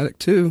paramedic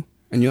too,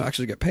 and you'll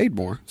actually get paid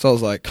more. So I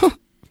was like,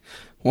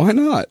 why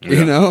not?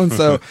 Yeah. And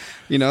so,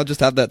 just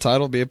have that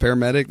title, be a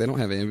paramedic. They don't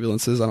have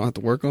ambulances. I don't have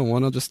to work on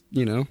one. I'll just,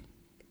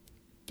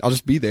 I'll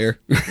just be there,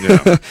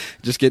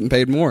 just getting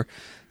paid more.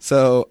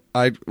 So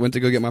I went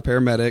to go get my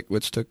paramedic,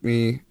 which took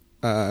me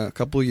a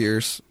couple of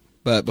years.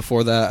 But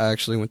before that, I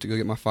actually went to go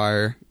get my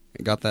fire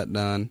and got that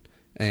done.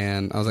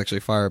 And I was actually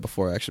a fire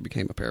before I actually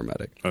became a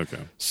paramedic. Okay.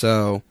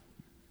 So,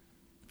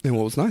 and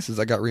what was nice is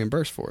I got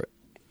reimbursed for it.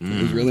 It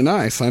was really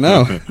nice. I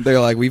know. They're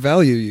like, we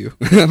value you.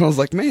 And I was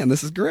like, man,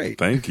 this is great.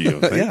 Thank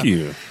you. Thank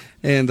you.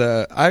 And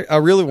I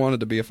really wanted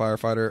to be a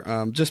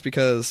firefighter just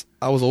because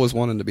I was always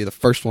wanting to be the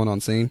first one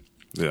on scene.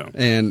 Yeah.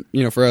 And,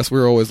 for us, we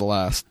were always the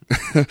last.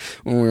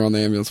 When we were on the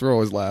ambulance, we were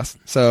always last.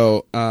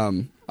 So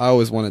I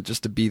always wanted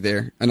just to be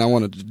there, and I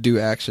wanted to do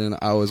action.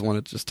 I always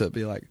wanted just to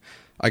be like,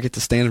 I get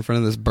to stand in front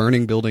of this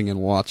burning building and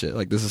watch it.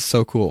 Like, this is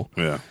so cool.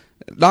 Yeah.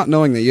 Not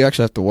knowing that you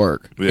actually have to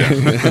work. Yeah.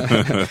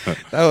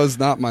 That was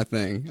not my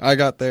thing. I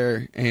got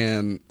there,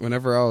 and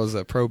whenever I was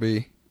at Pro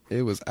B,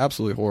 it was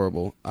absolutely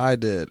horrible. I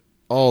did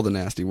all the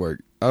nasty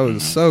work. I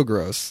was so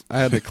gross. I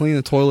had to clean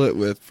the toilet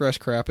with fresh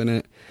crap in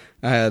it.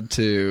 I had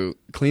to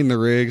clean the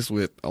rigs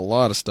with a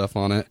lot of stuff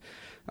on it.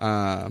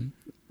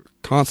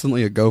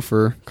 Constantly a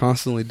gopher,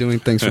 constantly doing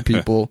things for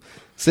people,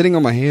 sitting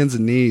on my hands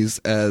and knees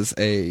as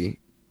a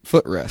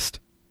footrest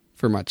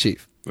for my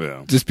chief.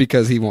 Yeah. Just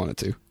because he wanted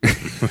to.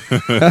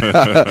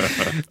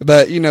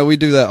 But, we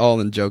do that all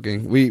in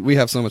joking. We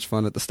have so much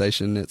fun at the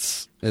station.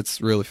 It's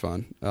really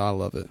fun. I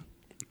love it.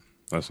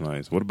 That's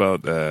nice. What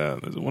about,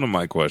 one of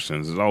my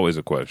questions, is always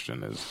a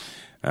question, is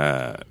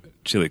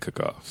chili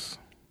cook-offs.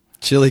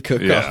 Chili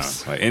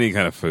cook-offs. Yeah, like any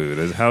kind of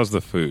food. How's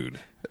the food?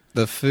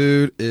 The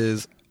food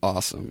is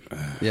awesome.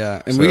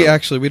 Yeah. And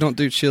we don't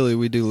do chili,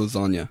 we do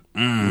lasagna.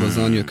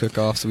 Lasagna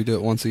cook-offs. We do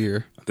it once a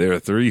year. There are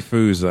 3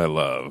 foods I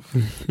love.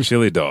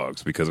 Chili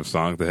dogs because of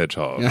Sonic the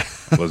Hedgehog.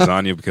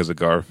 Lasagna because of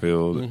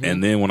Garfield.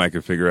 And then when I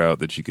could figure out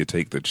that you could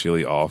take the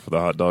chili off of the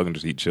hot dog and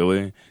just eat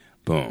chili,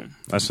 boom.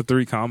 That's the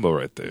 3 combo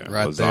right there.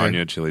 Right lasagna,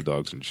 there. Chili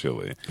dogs, and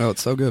chili. Oh,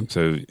 it's so good.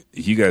 So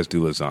you guys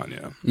do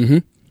lasagna.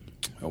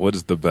 Mm-hmm. What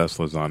is the best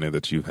lasagna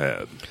that you've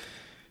had?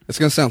 It's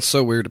going to sound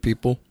so weird to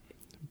people,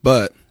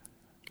 but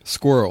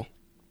squirrel.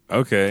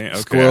 Okay.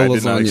 Squirrel I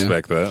did lasagna. Not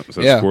expect that.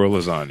 So squirrel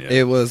lasagna.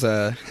 It was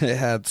it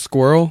had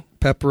squirrel,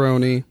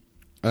 pepperoni,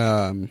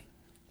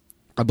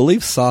 I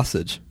believe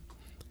sausage.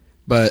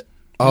 But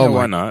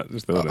why not?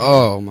 Just throw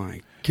it in.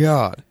 My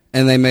god.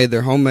 And they made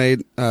their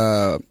homemade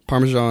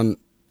Parmesan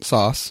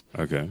sauce.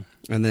 Okay.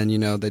 And then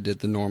they did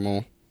the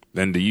normal.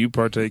 Then do you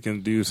partake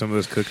and do some of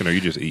this cooking, or you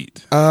just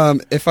eat?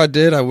 If I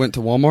did, I went to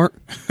Walmart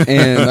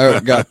and I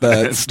got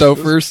the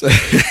Stouffer's.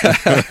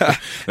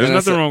 There's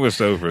nothing wrong with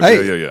Stouffer's.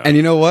 Hey, yeah. And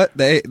you know what?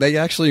 They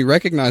actually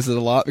recognize it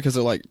a lot because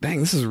they're like,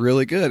 dang, this is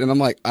really good. And I'm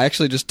like, I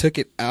actually just took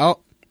it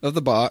out of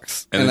the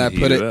box and I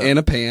put it in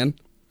a pan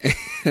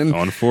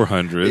On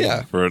 400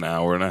 Yeah. for an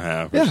hour and a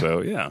half Yeah. or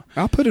so. Yeah.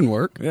 I'll put in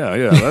work. Yeah.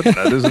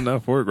 That is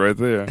enough work right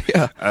there.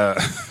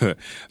 Yeah.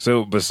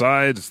 So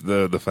besides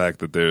the fact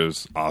that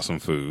there's awesome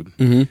food,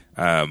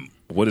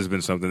 what has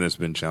been something that's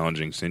been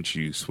challenging since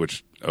you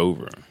switched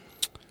over?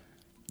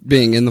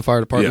 Being in the fire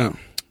department.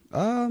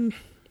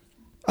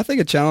 I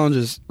think a challenge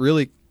is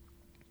really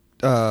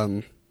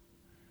new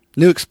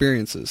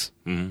experiences.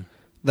 Mm-hmm.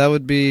 That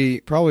would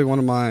be probably one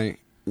of my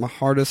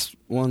hardest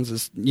ones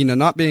is,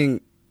 not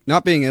being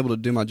able to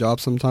do my job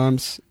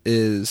sometimes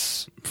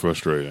is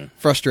frustrating.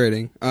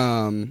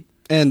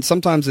 And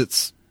sometimes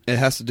it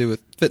has to do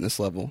with fitness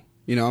level.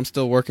 I'm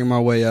still working my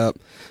way up.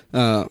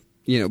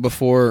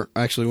 Before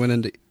I actually went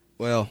into,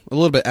 a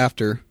little bit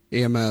after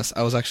EMS,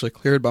 I was actually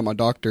cleared by my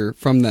doctor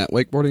from that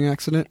wakeboarding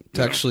accident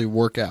to actually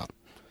work out.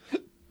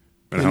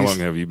 And how long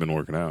have you been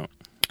working out?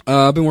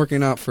 I've been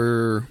working out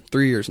for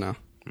 3 years now.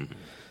 Mm-hmm.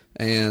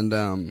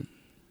 And,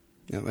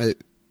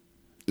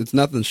 it's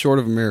nothing short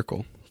of a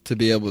miracle to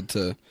be able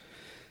to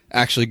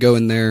actually go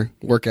in there,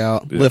 work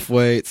out, lift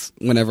weights,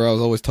 whenever I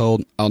was always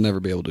told I'll never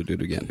be able to do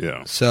it again.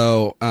 Yeah.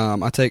 So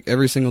I take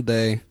every single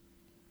day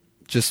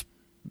just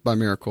by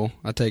miracle.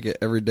 I take it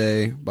every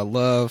day by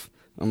love.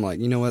 I'm like,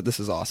 you know what? This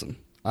is awesome.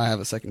 I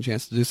have a second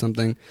chance to do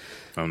something.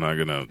 I'm not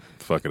going to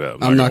fuck it up.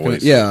 I'm not going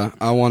to,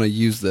 I want to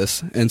use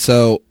this. And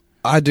so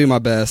I do my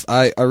best.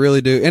 I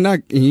really do. And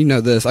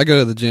this, I go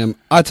to the gym.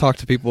 I talk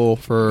to people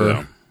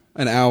for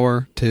an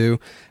hour, 2,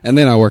 and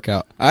then I work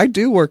out. I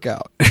do work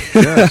out.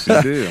 Yes,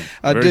 you do.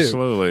 I very do.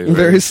 Slowly.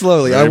 Very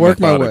slowly. Very I work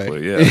my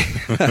way.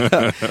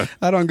 Yeah.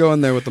 I don't go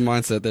in there with the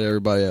mindset that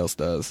everybody else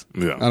does.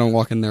 Yeah. I don't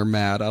walk in there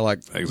mad. I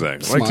like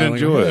exactly. Like to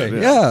enjoy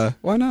it. Yeah,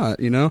 why not,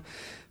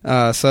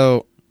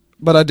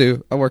 but I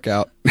do. I work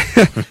out,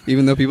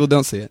 even though people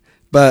don't see it.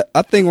 But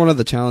I think one of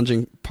the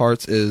challenging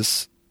parts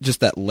is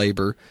just that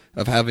labor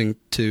of having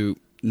to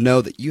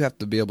know that you have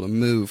to be able to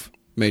move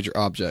major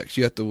objects.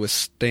 You have to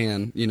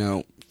withstand,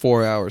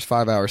 4 hours,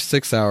 5 hours,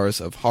 6 hours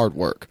of hard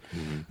work.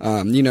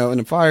 Mm-hmm. In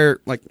a fire,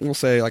 like we'll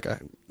say like a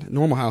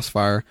normal house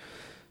fire,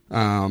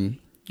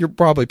 you're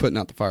probably putting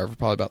out the fire for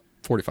probably about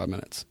 45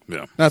 minutes.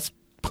 Yeah. That's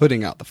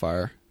putting out the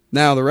fire.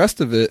 Now the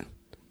rest of it,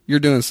 you're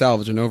doing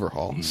salvage and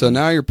overhaul. Mm-hmm. So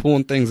now you're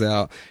pulling things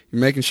out.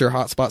 You're making sure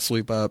hot spot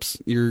sweep ups.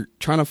 You're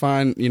trying to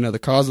find, the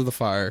cause of the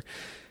fire.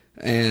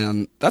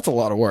 And that's a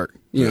lot of work.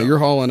 You're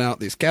hauling out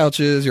these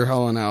couches. You're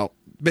hauling out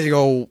big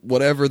old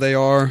whatever they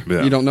are.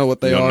 Yeah. You don't know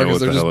what they are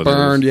because they're just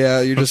burned.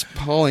 Yeah, you're just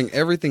hauling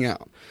everything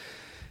out.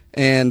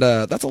 And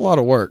that's a lot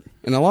of work.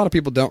 And a lot of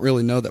people don't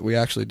really know that we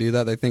actually do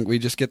that. They think we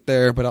just get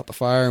there, put out the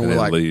fire, and we're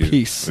like, leave.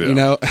 Peace,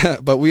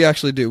 But we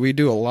actually do. We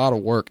do a lot of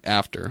work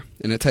after.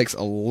 And it takes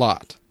a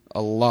lot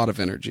of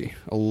energy,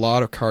 a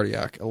lot of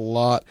cardiac, a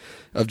lot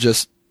of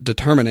just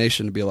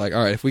determination to be like,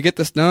 all right, if we get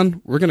this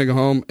done, we're going to go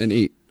home and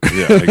eat.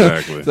 Yeah,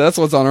 exactly. So that's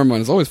what's on our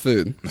mind. It's always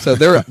food. So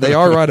they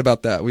are right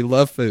about that. We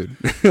love food.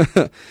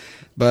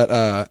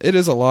 But it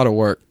is a lot of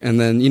work. And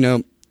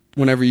then,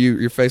 whenever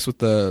you're faced with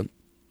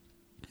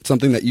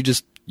something that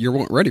you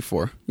weren't ready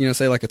for,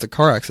 say like it's a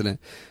car accident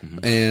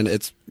and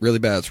it's really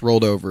bad, it's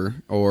rolled over,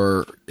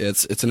 or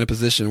it's in a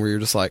position where you're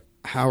just like,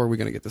 how are we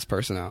going to get this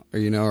person out? Or,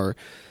 or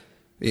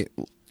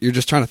you're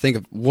just trying to think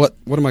of what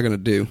am I going to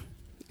do?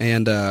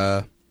 And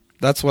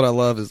that's what I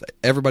love is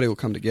everybody will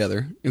come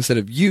together instead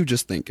of you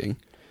just thinking.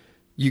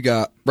 You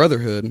got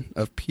brotherhood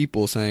of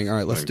people saying, all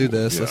right, let's do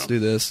this. Let's do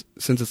this.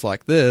 Since it's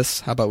like this,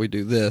 how about we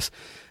do this?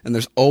 And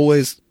there's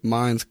always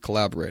minds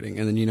collaborating.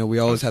 And then, we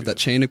always have that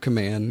chain of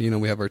command.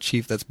 We have our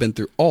chief that's been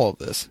through all of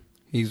this.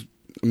 He's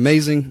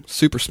amazing,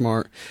 super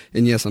smart.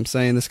 And yes, I'm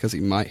saying this because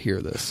he might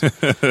hear this.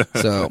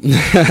 So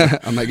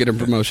I might get a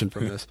promotion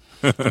from this.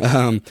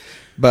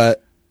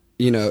 But,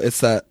 it's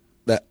that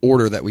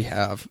order that we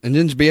have. And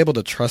then to be able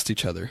to trust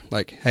each other.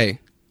 Like, hey,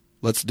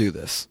 let's do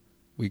this.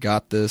 We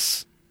got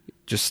this.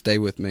 Just stay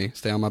with me.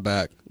 Stay on my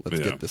back. Let's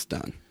get this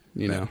done.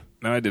 Now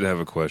I did have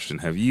a question.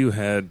 Have you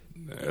had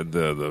I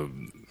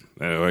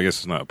guess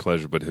it's not a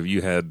pleasure, but have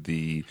you had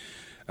the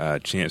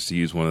chance to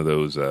use one of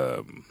those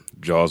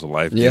Jaws of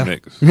Life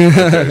gimmicks?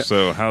 Okay,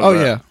 so how's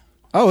that? Yeah.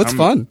 Oh, it's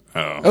fun.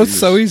 It's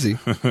so easy.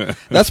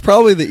 That's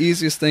probably the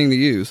easiest thing to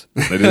use.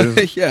 It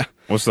is? Yeah.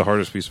 What's the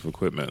hardest piece of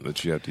equipment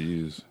that you have to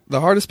use? The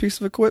hardest piece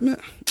of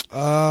equipment?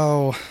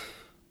 Oh,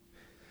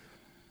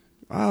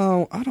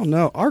 I don't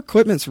know. Our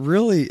equipment's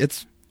really,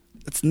 it's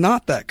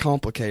not that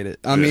complicated.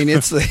 I mean,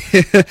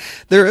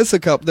 there is a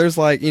couple, there's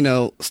like,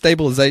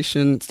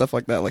 stabilization, stuff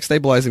like that, like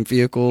stabilizing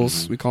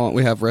vehicles. Mm-hmm.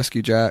 We have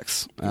rescue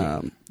jacks,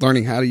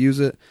 learning how to use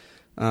it.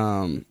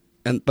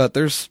 But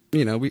there's, we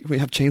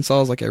have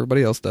chainsaws like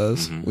everybody else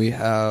does. Mm-hmm. We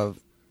have,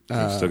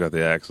 still got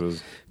the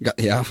axes.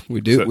 We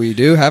do. So, we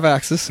do have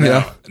axes.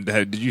 Now,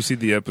 did you see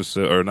the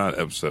episode, or not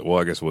episode? Well,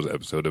 I guess it was an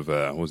episode of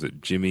was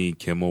it Jimmy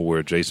Kimmel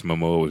where Jason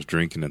Momoa was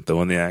drinking and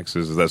throwing the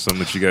axes? Is that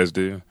something that you guys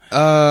do?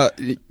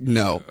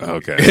 No.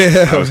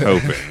 Okay.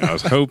 I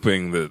was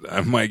hoping that I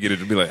might get it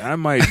to be like, I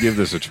might give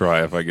this a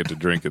try if I get to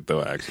drink and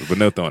throw axes, but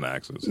no throwing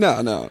axes.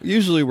 No.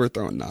 Usually we're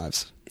throwing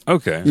knives.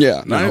 Okay.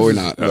 Yeah. No, we're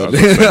not.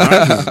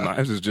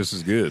 Knives is just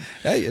as good.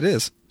 Hey, it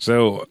is.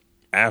 So,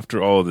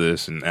 after all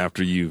this and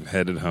after you've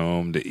headed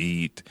home to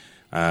eat,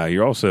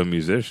 you're also a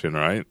musician,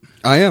 right?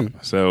 I am.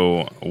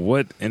 So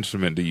what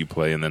instrument do you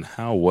play, and then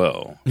how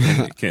well?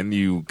 Can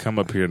you come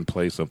up here and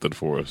play something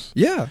for us?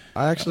 Yeah,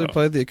 I actually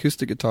play the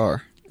acoustic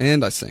guitar,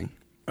 and I sing.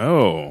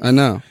 Oh. I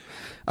know.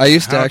 I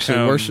used to How actually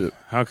come- worship.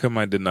 How come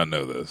I did not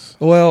know this?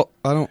 Well,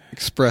 I don't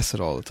express it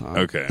all the time.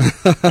 Okay.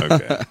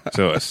 Okay.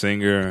 So a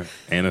singer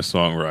and a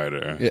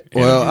songwriter. Yeah,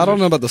 and well, a I don't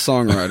know musician. about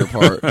the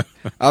songwriter part.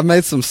 I've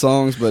made some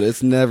songs, but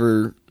it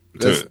never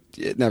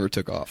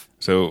took off.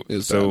 So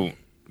Is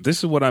this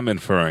is what I'm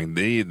inferring.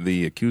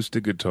 The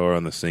acoustic guitar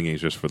and the singing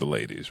is just for the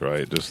ladies,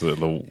 right? Just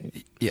the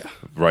Yeah,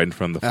 right in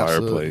front of the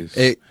absolutely.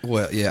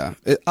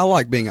 fireplace. I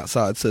like being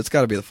outside, so it's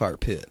got to be the fire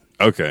pit.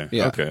 Okay.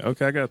 Yeah. Okay.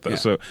 I got that. Yeah.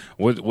 So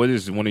what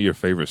is one of your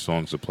favorite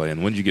songs to play,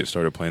 and when did you get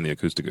started playing the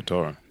acoustic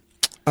guitar?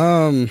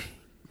 I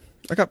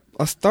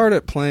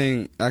started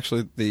playing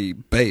actually the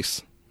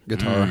bass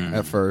guitar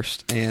at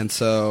first, and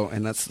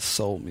that's the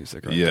soul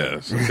music. Right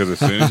Yes, there. because as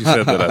soon as you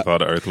said that, I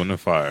thought of Earth, Wind, and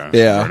Fire.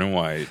 Yeah. Burning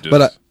White. Just,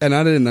 But I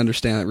didn't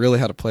understand really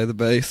how to play the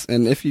bass.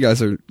 And if you guys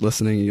are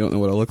listening and you don't know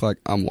what I look like,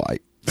 I'm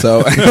white.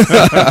 So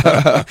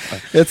I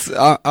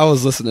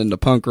was listening to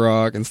punk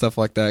rock and stuff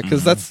like that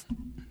because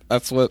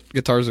that's what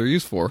guitars are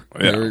used for.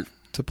 Yeah. They're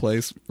to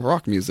play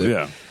rock music.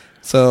 yeah.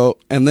 So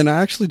and then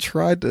I actually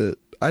tried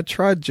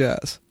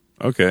jazz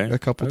Okay. a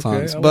couple Okay,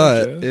 times, I like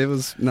but jazz. it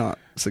was not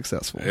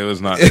successful. It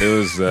was not. It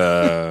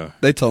was.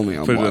 They told me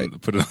I'm put white.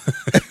 it. Put it.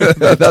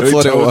 That's They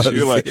what it told was.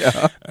 You, like,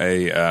 Yeah.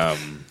 hey,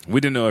 we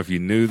didn't know if you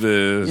knew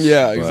this.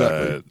 Yeah,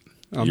 exactly.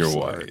 But I'm you're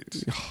sorry.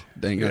 white.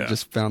 Dang, Yeah. I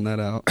just found that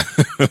out.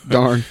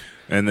 Darn.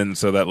 And then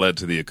so that led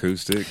to the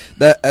acoustic.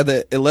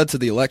 It led to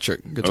the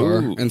electric guitar,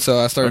 Ooh. and so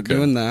I started Okay.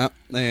 doing that.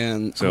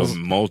 And So I was-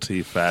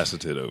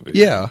 multifaceted over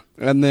here. yeah,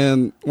 and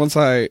then once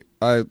I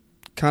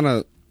kind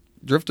of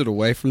drifted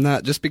away from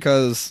that, just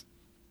because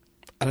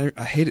I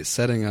hate it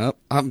setting up.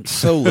 I'm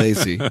so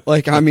lazy.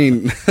 Like I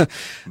mean, The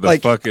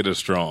like bucket is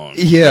strong.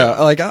 yeah,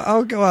 like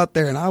I'll go out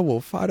there and I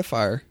will fight a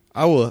fire.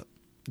 I will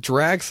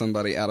drag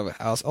somebody out of a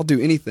house. I'll do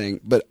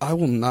anything, but I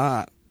will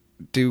not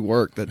do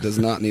work that does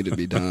not need to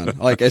be done.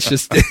 Like it's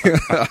just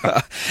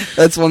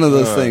that's one of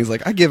those things.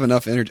 Like I give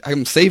enough energy.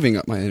 I'm saving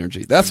up my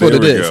energy. That's what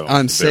There it we is. go. I'm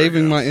There we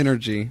saving go. my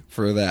energy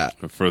for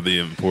that. For the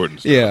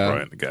important stuff. Yeah.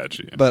 Right. Got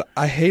you. But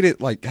I hate it,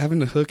 like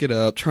having to hook it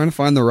up, trying to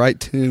find the right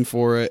tune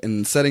for it,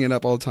 and setting it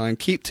up all the time.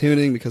 Keep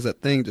tuning because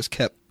that thing just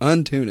kept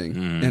untuning,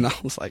 Mm. and I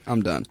was like,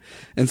 I'm done.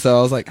 And so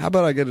I was like, how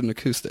about I get an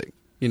acoustic?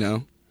 You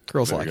know,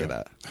 girls There like you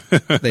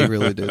that. They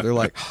really do. They're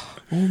like,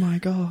 oh my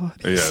god,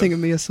 he's Yes.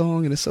 singing me a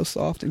song, and it's so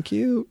soft and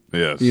cute.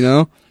 Yes. You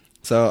know.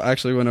 So I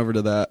actually went over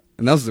to that,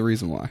 and that was the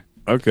reason why.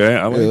 Okay.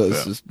 I like It was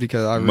that. just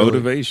because I really,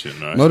 Motivation.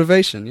 Right.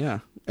 motivation, yeah.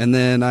 And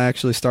then I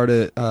actually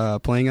started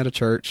playing at a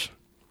church.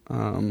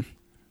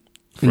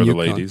 For in the Yukon.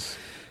 ladies.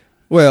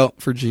 Well,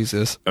 for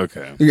Jesus.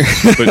 Okay.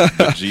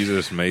 but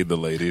Jesus made the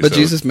ladies. But so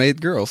Jesus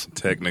made girls.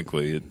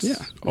 technically it's Yeah,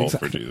 all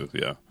exactly. for Jesus.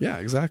 Yeah. Yeah,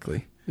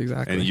 exactly.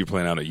 And you're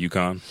playing out at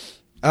Yukon?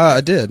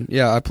 I did.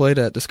 Yeah, I played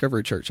at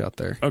Discovery Church out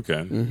there. Okay.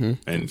 Mm-hmm.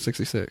 And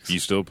 66. you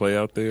still play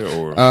out there,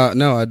 or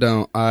No, I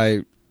don't.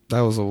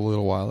 That was a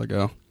little while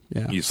ago.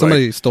 Yeah. You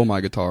Somebody stole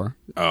my guitar.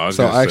 Oh, I was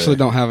So gonna I actually say.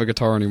 don't have a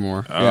guitar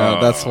anymore. Yeah,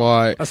 that's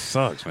why. That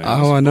sucks, man. Oh,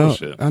 That's I know.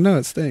 bullshit. I know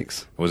it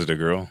stinks. Was it a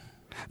girl?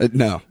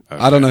 No,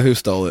 Okay. I don't know who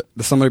stole it.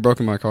 Somebody broke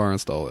in my car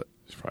and stole it.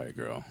 It's probably a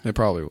girl. It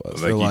probably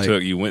was. Like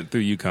They're you went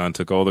through Yukon,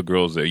 took all the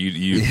girls there.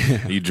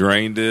 You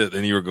drained it,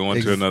 then you were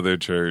going to Ex- another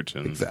church,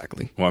 and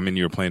Exactly. Well, I mean,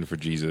 you were playing for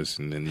Jesus,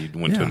 and then you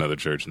went to Yeah. another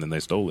church, and then they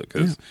stole it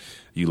because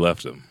you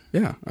left them.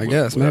 Yeah, I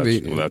guess without,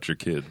 maybe. without your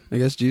kid. I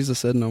guess Jesus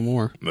said no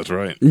more. That's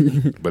right.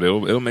 But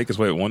it'll make its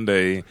way. One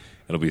day,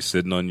 it'll be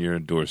sitting on your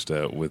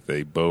doorstep with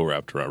a bow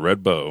wrapped around,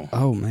 red bow.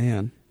 Oh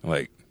man.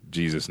 Like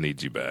Jesus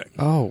needs you back.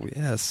 Oh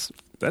yes.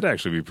 That'd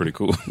actually be pretty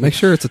cool. Make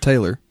sure it's a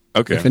tailor.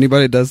 Okay. If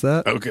anybody does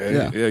that. Okay.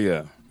 Yeah.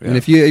 Yeah. And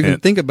if you even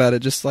And think about it,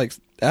 just like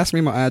ask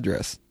me my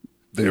address.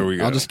 there we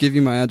go. I'll just give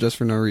you my address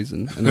for no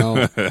reason, and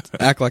I'll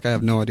act like I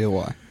have no idea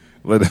why.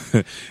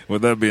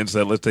 With that being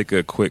said, let's take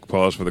a quick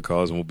pause for the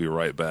cause, and we'll be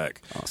right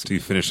back Awesome. to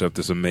finish up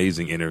this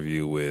amazing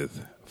interview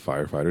with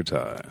Firefighter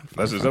Ty.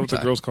 Is that what the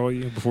Ty. girls call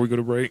you before we go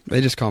to break?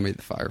 They just call me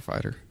the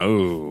firefighter.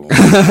 Oh.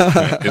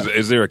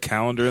 is there a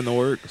calendar in the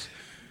works?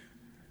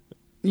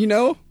 You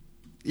know?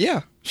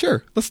 Yeah,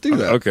 sure. Let's do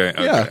that. Okay.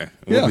 Yeah.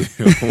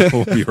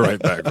 We'll be right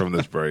back from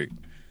this break.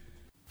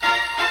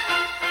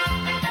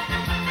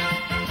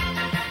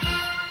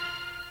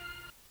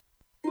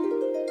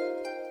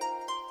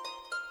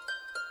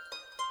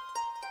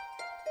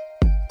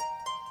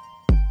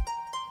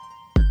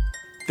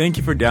 Thank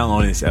you for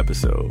downloading this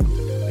episode.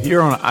 If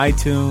you're on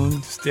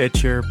iTunes,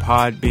 Stitcher,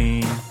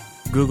 Podbean,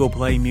 Google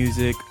Play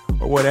Music,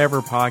 or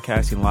whatever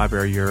podcasting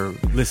library you're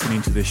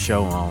listening to this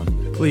show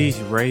on, please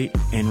rate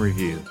and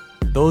review.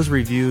 Those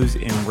reviews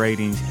and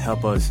ratings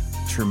help us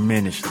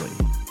tremendously.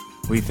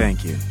 We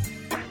thank you.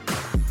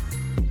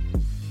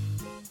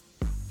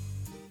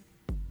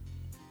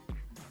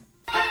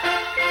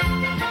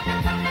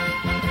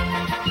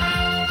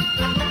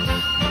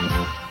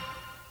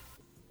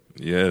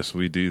 Yes,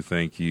 we do.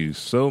 Thank you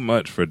so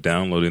much for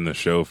downloading the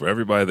show. For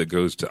everybody that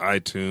goes to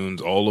iTunes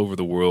all over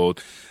the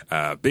world,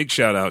 big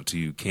shout out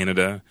to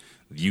Canada,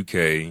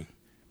 UK,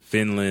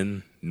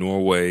 Finland,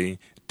 Norway.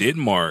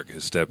 Denmark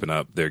is stepping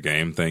up their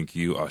game. Thank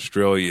you.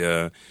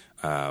 Australia.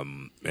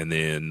 And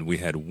then we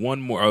had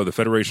one more. Oh, the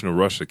Federation of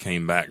Russia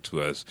came back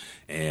to us.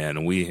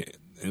 And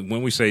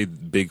when we say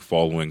big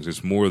followings,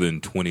 it's more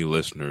than 20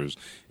 listeners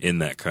in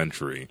that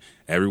country.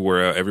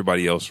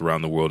 Everybody else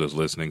around the world is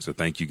listening, so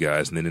thank you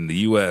guys. And then in the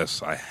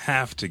U.S., I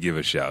have to give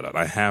a shout-out.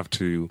 I have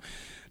to,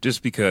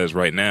 just because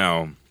right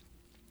now,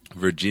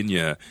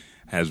 Virginia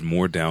has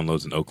more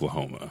downloads than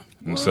Oklahoma.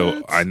 And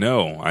so I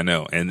know.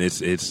 And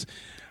it's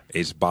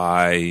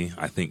by,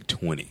 I think,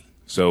 20.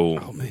 So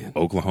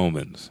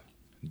Oklahomans,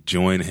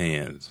 join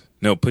hands.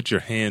 No, put your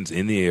hands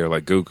in the air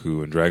like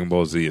Goku and Dragon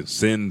Ball Z and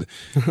send,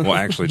 well,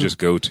 actually just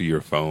go to your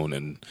phone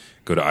and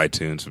go to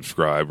iTunes,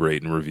 subscribe,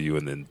 rate, and review,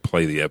 and then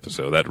play the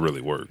episode. That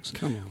really works.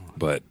 Come on.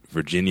 But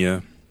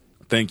Virginia,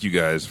 thank you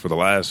guys. For the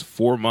last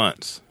 4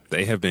 months,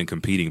 they have been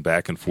competing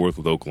back and forth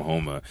with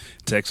Oklahoma.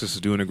 Texas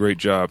is doing a great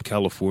job.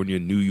 California,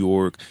 New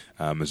York,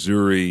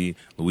 Missouri,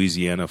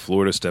 Louisiana,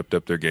 Florida stepped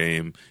up their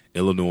game.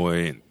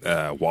 Illinois,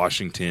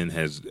 Washington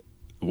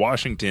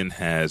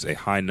has a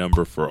high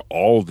number for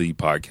all the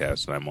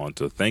podcasts that I'm on,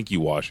 so thank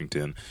you,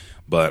 Washington.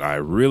 But I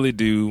really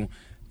do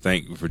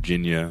thank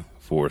Virginia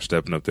for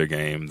stepping up their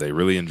game. They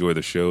really enjoy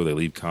the show. They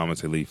leave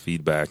comments, they leave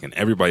feedback, and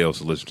everybody else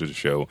that listens to the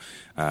show.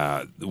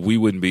 We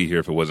wouldn't be here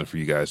if it wasn't for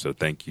you guys, so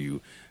thank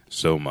you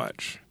so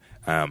much.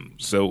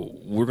 So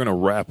we're going to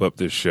wrap up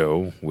this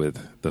show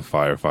with the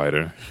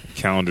Firefighter.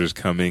 Calendar's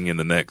coming in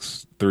the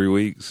next 3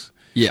 weeks.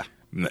 Yeah.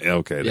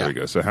 Okay, there we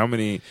go. So how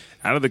many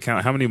out of the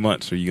count? How many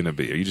months are you going to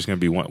be? Are you just going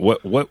to be one?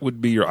 What would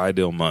be your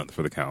ideal month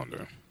for the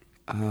calendar?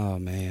 Oh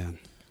man,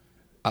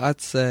 I'd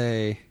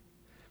say,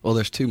 well,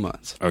 there's 2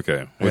 months.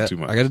 Okay, what 2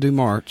 months? I got to do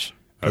March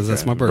because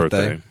that's my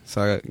birthday.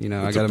 So I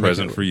it's got a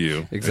present for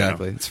you.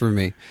 Exactly, it's for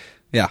me.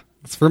 Yeah,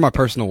 it's for my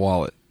personal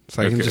wallet,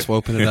 so I can just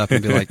open it up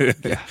and be like,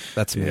 yeah,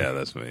 that's me. Yeah,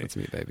 that's me. That's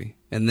me, baby.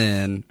 And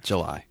then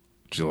July.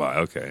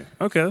 Okay,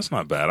 that's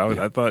not bad.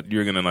 I thought you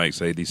were gonna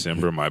say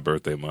December, my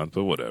birthday month,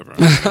 but whatever.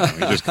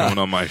 You're just coming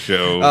on my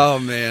show. Oh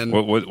man,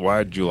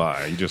 why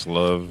July? You just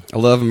love? I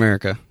love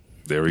America.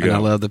 There we go. And I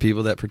love the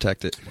people that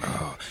protect it.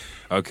 Oh,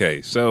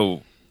 okay,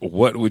 so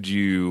what would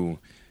you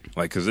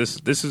like? Because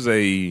this is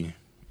a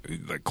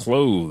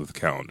clothed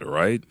calendar,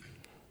 right?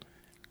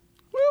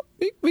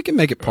 Well, we can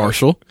make it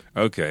partial.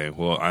 Okay,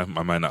 well, I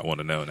might not want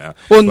to know now.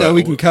 Well, no,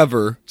 we can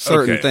cover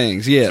certain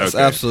things. Yes,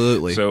 okay.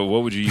 Absolutely. So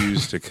what would you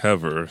use to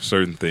cover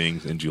certain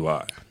things in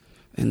July?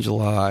 In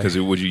July. Because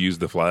would you use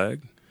the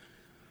flag?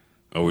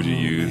 Or would you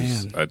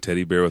use a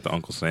teddy bear with the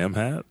Uncle Sam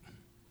hat?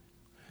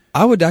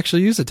 I would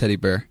actually use a teddy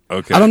bear.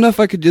 Okay. I don't know if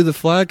I could do the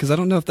flag because I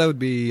don't know if that would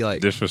be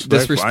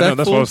disrespectful. I know,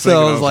 that's what I was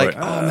thinking. So I was like,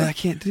 oh man, I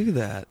can't do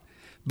that.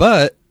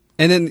 But,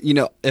 and then,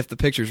 if the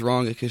picture's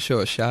wrong, it could show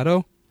a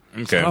shadow.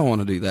 Okay. So I don't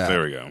want to do that.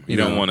 There we go. You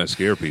don't want to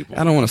scare people.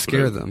 I don't want to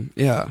scare them.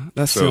 Yeah,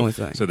 that's the only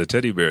thing. So the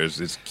teddy bear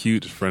it's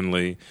cute, it's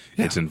friendly,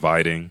 it's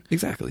inviting.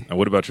 Exactly. And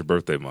what about your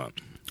birthday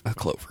month? A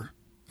clover.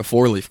 A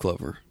 4-leaf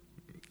clover.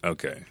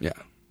 Okay. Yeah.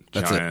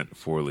 That's Giant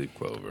 4-leaf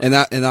clover. And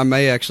I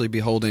may actually be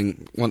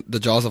holding the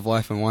jaws of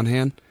life in one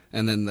hand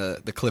and then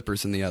the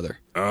clippers in the other.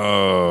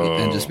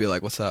 Oh. And just be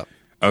like, what's up?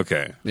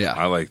 Okay. Yeah.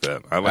 I like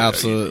that.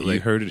 Absolutely.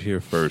 You heard it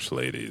here first,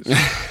 ladies.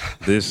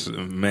 This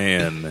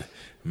man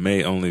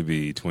may only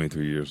be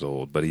 23 years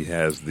old, but he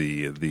has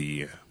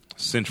the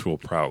sensual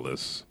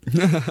prowess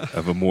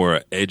of a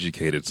more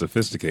educated,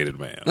 sophisticated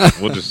man.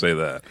 We'll just say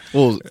that.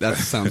 Well, that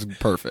sounds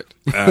perfect.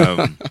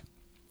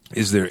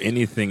 Is there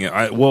anything?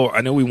 I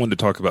know we wanted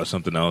to talk about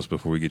something else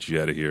before we get you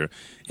out of here.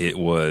 It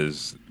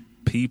was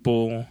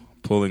people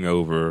pulling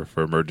over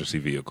for emergency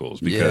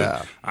vehicles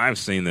because I've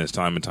seen this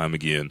time and time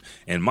again.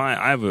 And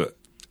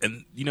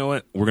and you know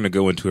what? We're going to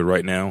go into it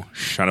right now.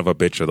 Son of a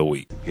bitch of the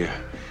week. Yeah.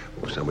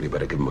 Well, somebody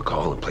better give him a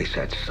call and place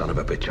that son of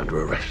a bitch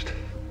under arrest.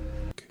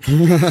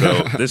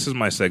 So this is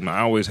my segment.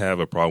 I always have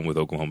a problem with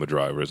Oklahoma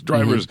drivers.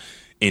 Drivers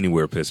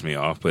anywhere piss me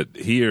off, but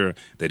here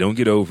they don't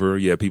get over.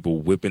 You have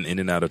people whipping in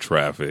and out of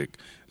traffic.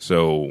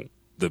 So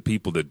the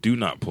people that do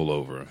not pull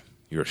over,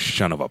 you're a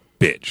son of a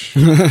bitch.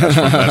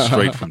 That's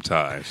straight from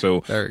Ty.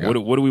 So what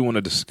do we want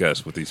to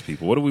discuss with these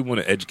people? What do we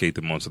want to educate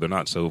them on so they're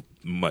not so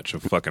much a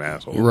fucking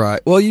asshole?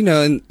 Right. Well,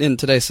 in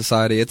today's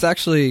society,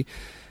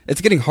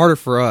 it's getting harder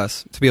for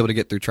us to be able to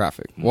get through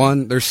traffic.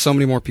 One, there's so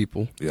many more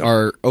people. Yep.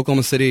 Our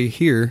Oklahoma City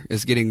here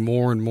is getting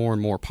more and more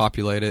and more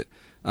populated.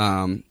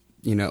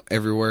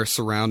 Everywhere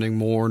surrounding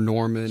more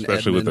Norman, especially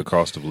Edmond. With the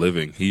cost of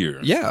living here.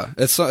 Yeah,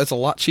 it's a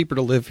lot cheaper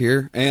to live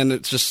here, and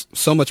it's just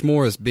so much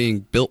more is being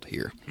built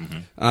here.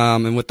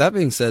 And with that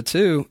being said,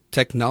 too,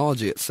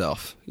 technology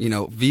itself,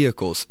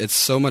 vehicles, it's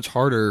so much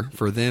harder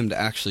for them to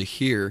actually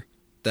hear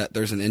that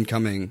there's an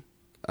incoming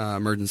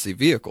emergency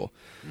vehicle.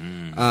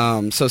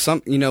 So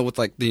some, with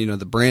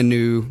the brand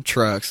new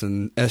trucks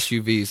and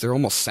SUVs, they're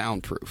almost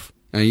soundproof.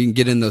 And you can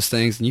get in those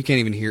things and you can't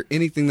even hear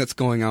anything that's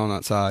going on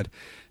outside.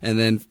 And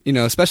then,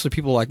 especially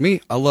people like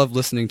me, I love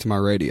listening to my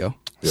radio.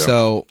 Yeah.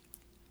 So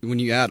when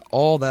you add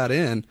all that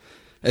in,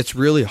 it's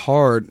really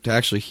hard to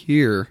actually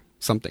hear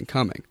something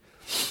coming.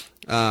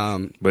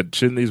 But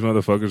shouldn't these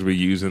motherfuckers be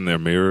using their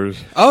mirrors?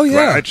 Oh,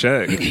 yeah. I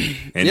check,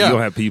 and Yeah. you'll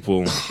have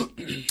people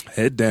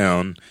head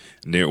down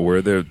near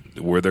where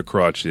their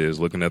crotch is,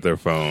 looking at their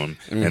phone,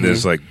 and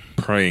just like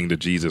praying to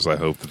Jesus. I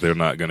hope that they're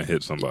not going to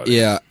hit somebody.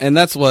 Yeah, and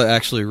that's what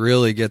actually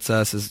really gets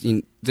us is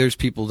there's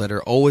people that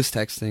are always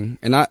texting,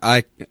 and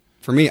I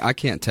for me, I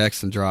can't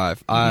text and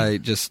drive. I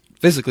just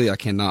physically I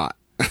cannot.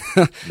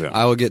 Yeah.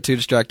 I will get too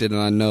distracted, and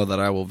I know that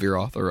I will veer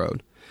off the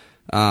road.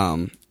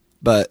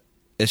 But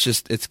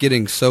it's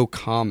getting so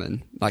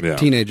common, like Yeah.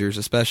 teenagers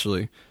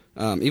especially,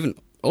 even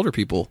older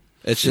people.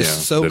 It's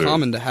just so that are-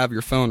 common to have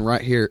your phone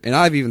right here. And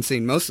I've even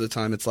seen most of the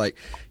time it's like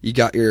you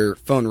got your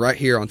phone right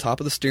here on top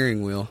of the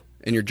steering wheel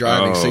and you're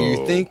driving. So you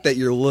Oh. think that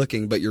you're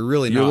looking, but you're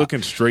really You're not.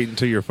 looking straight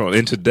into your phone,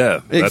 into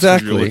death. That's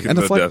Exactly. when you're looking And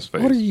into it's like, death's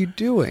face. what are you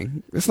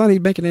doing? It's not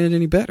even making it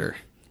any better.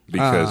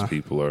 Because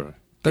people are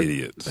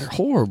idiots. They're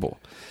horrible.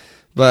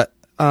 But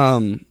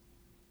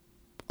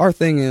our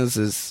thing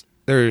is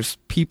there's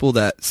people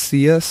that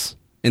see us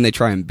and they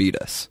try and beat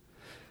us.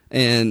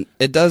 And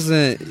it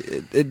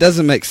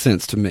doesn't make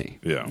sense to me.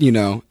 Yeah. You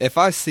know, if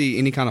I see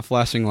any kind of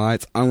flashing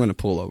lights, I'm going to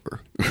pull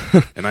over.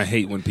 And I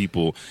hate when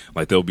people,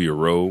 like, there'll be a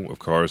row of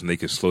cars and they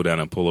can slow down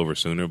and pull over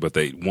sooner, but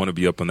they want to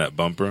be up on that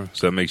bumper,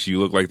 so that makes you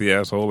look like the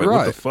asshole. Like, what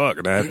Right. the fuck?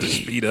 And I have to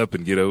speed up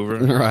and get over.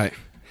 Right.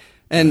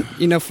 And,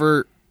 you know,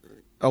 for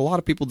a lot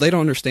of people, they don't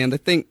understand. They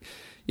think,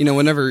 you know,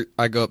 whenever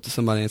I go up to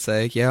somebody and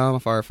say, yeah, I'm a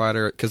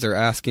firefighter, because they're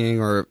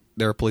asking, or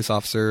they're a police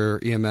officer,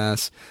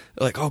 EMS,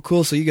 they're like, oh,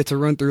 cool, so you get to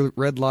run through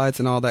red lights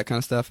and all that kind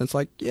of stuff. And it's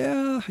like,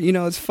 yeah, you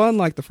know, it's fun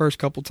like the first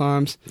couple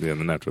times. Yeah,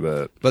 and then after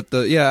that. But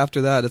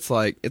after that, it's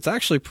like, it's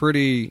actually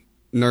pretty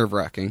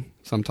nerve-wracking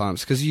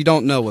sometimes, because you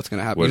don't know what's going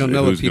to happen. You don't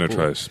know who's what going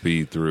people... to try to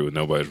speed through, and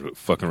nobody's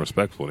fucking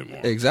respectful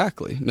anymore.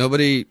 Exactly.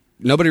 Nobody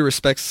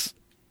respects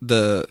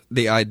the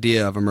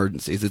idea of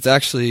emergencies. It's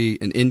actually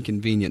an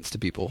inconvenience to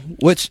people,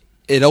 which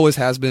it always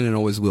has been and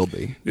always will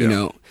be. You Yeah.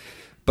 know,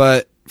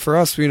 but for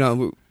us, you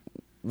know,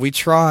 we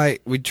try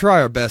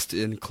our best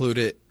to include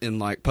it in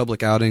like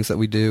public outings that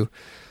we do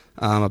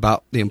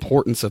about the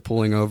importance of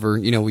pulling over.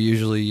 You know, we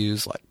usually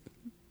use like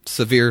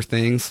severe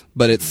things,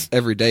 but it's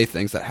everyday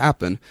things that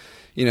happen.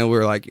 You know,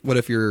 we're like, what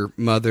if your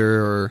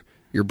mother or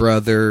your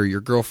brother,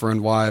 your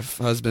girlfriend, wife,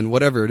 husband,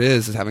 whatever it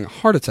is having a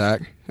heart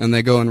attack and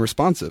they go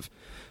unresponsive?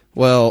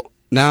 Well,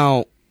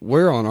 now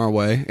we're on our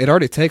way. It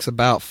already takes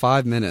about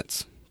 5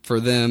 minutes for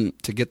them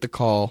to get the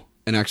call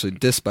and actually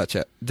dispatch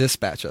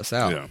us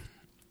out. Yeah.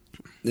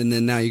 And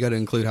then now you got to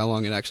include how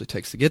long it actually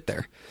takes to get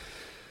there.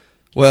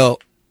 Well,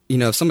 you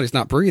know, if somebody's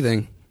not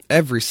breathing,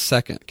 every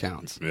second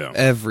counts. Yeah.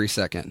 Every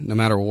second, no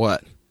matter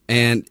what.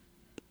 And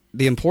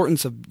the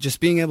importance of just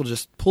being able to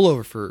just pull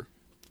over for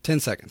 10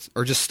 seconds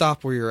or just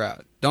stop where you're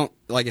at. Don't,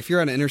 like, if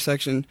you're at an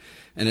intersection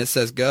and it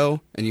says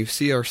go and you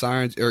see our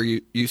sirens, or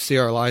you see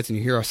our lights and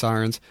you hear our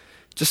sirens,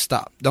 just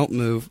stop. Don't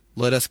move.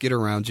 Let us get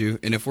around you.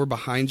 And if we're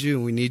behind you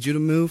and we need you to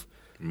move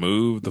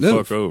Move.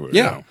 fuck over.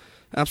 Yeah.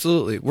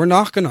 Absolutely. We're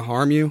not going to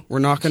harm you. We're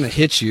not going to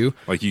hit you.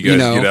 Like you guys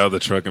know. get out of the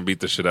truck and beat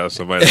the shit out of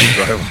somebody and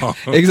drive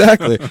off.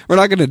 Exactly. We're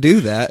not going to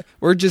do that.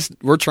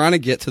 We're trying to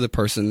get to the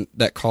person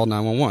that called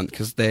 911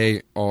 because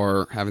they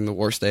are having the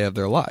worst day of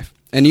their life.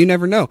 And you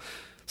never know.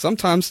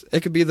 Sometimes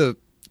it could be that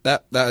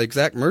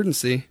exact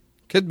emergency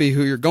could be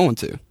who you're going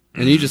to.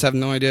 And you just have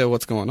no idea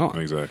what's going on.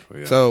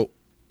 Exactly. Yeah. So,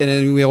 and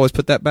then we always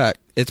put that back.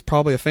 It's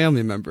probably a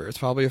family member. It's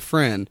probably a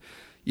friend.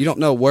 You don't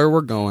know where we're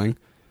going.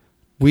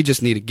 We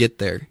just need to get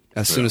there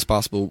as soon as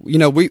possible. You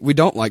know, we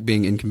don't like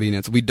being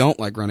inconvenienced. We don't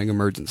like running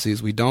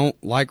emergencies. We don't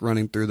like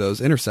running through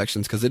those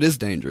intersections because it is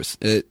dangerous.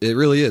 It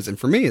really is. And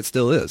for me, it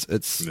still is.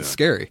 It's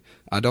scary.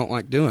 I don't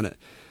like doing it,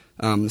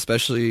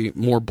 especially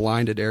more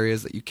blinded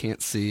areas that you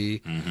can't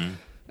see. Mm-hmm.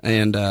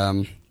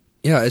 And,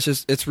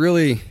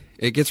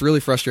 it gets really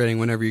frustrating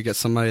whenever you get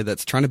somebody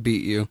that's trying to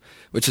beat you,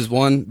 which is,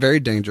 one, very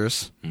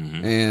dangerous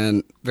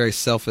and very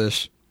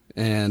selfish.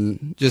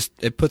 And just,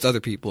 it puts other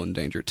people in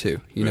danger too.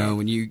 You know,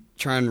 when you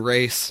try and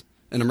race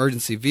an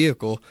emergency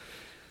vehicle,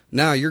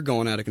 now you're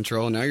going out of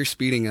control. Now you're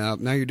speeding up.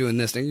 Now you're doing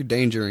this. Now you're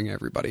endangering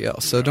everybody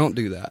else. So don't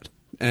do that.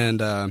 And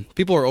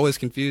people are always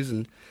confused.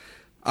 And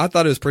I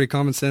thought it was pretty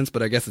common sense,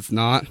 but I guess it's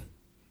not.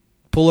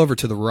 Pull over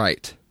to the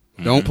right.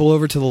 Don't pull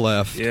over to the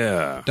left.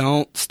 Yeah.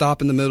 Don't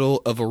stop in the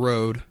middle of a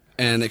road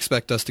and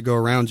expect us to go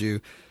around you.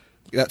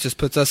 That just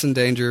puts us in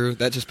danger.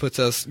 That just puts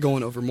us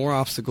going over more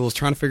obstacles,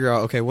 trying to figure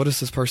out, okay, what is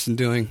this person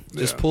doing?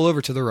 Just pull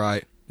over to the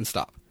right and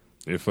stop.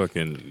 You're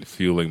fucking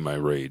fueling my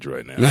rage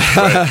right now.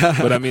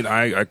 But I mean,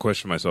 I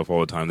question myself all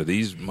the time. Do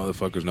these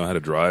motherfuckers know how to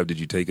drive? Did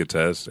you take a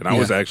test? And I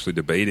was actually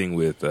debating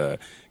with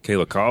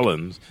Kayla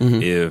Collins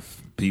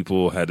if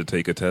people had to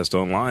take a test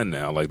online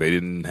now. Like, they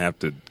didn't have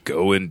to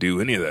go and do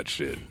any of that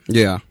shit.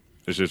 Yeah.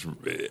 It's just,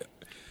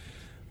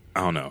 I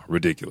don't know,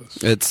 ridiculous.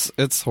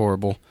 It's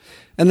horrible.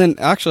 And then,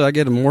 actually, I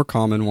get a more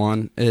common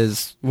one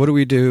is, what do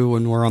we do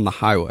when we're on the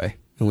highway?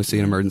 and we see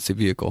an emergency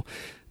vehicle.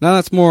 Now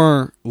that's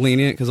more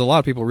lenient because a lot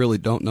of people really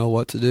don't know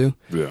what to do.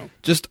 Yeah.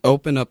 Just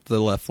open up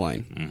the left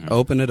lane.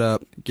 Open it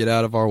up, get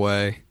out of our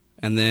way,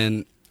 and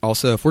then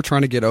also if we're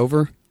trying to get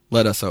over,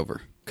 let us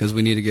over because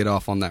we need to get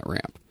off on that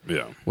ramp.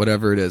 Yeah.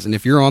 Whatever it is. And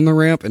if you're on the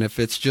ramp and if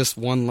it's just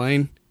one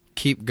lane,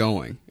 keep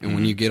going. And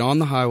when you get on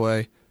the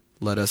highway,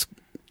 let us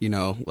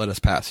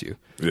pass you.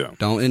 Yeah.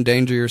 Don't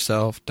endanger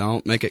yourself.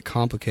 Don't make it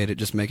complicated.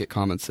 Just make it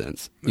common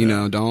sense.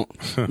 Don't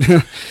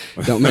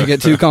don't make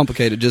it too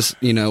complicated.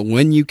 Just,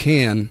 when you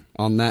can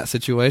on that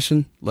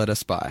situation, let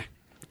us by.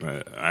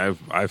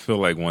 I feel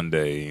like one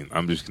day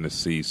I'm just going to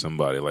see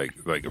somebody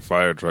like a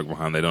fire truck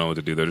behind. They don't know what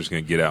to do. They're just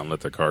going to get out and let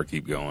their car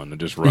keep going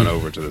and just run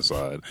over to the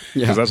side.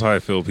 Because that's how I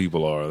feel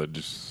people are. They're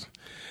just.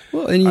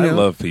 Well, and I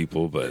love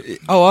people, but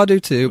I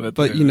do too. But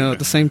at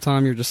the same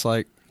time, you're just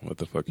like, what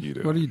the fuck are you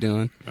doing? What are you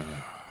doing?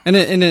 And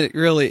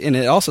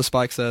it also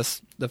spikes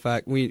us the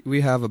fact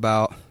we have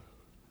about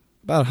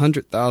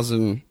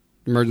 100,000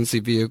 emergency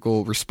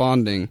vehicle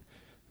responding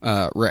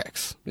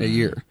wrecks a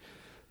year,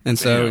 and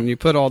so when you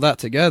put all that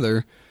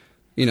together,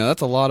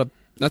 that's a lot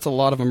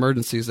of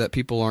emergencies that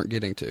people aren't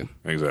getting to.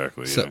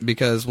 Exactly. So,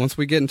 because once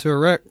we get into a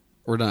wreck,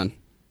 we're done.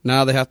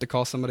 Now they have to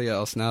call somebody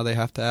else. Now they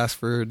have to ask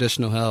for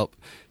additional help.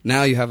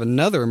 Now you have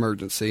another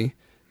emergency.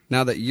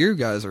 Now that you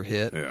guys are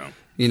hit,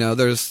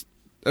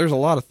 there's a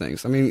lot of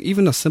things. I mean,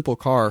 even a simple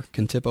car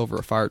can tip over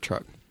a fire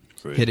truck,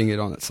 hitting it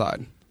on its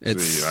side.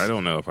 I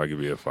don't know if I could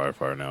be a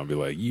firefighter now and be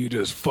like, you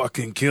just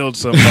fucking killed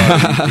somebody,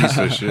 you piece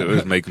of shit.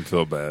 Just make them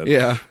feel bad.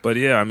 Yeah. But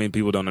yeah, I mean,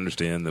 people don't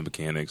understand the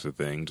mechanics of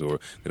things,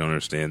 or they don't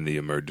understand the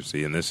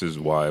emergency. And this is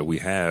why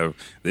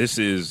this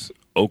is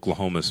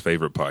Oklahoma's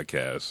favorite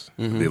podcast,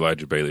 the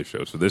Elijah Bailey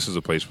Show. So this is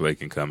a place where they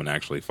can come and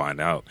actually find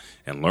out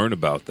and learn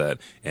about that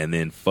and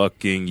then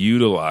fucking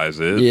utilize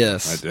it.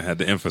 Yes. I had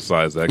to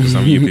emphasize that because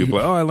some of you people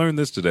are like, I learned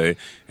this today,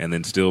 and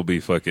then still be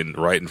fucking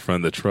right in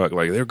front of the truck.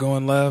 Like, they're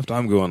going left,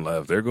 I'm going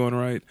left. They're going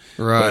right.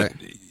 Right.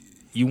 But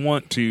you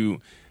want to,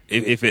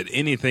 if it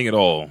anything at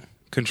all,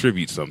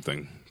 contribute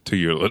something to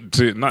your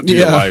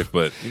life,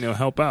 but,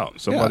 help out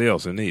somebody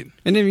else in need.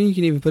 And then you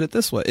can even put it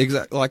this way,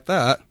 exactly like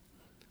that.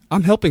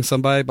 I'm helping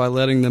somebody by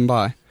letting them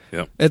by.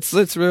 Yep.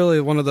 It's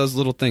really one of those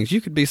little things. You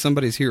could be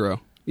somebody's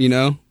hero,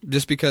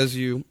 just because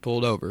you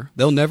pulled over.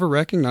 They'll never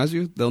recognize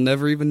you. They'll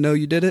never even know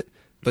you did it,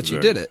 but you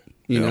did it,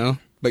 you know.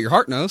 But your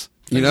heart knows,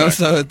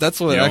 so that's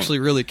what actually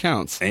really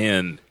counts.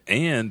 And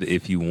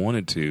if you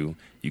wanted to,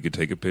 you could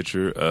take a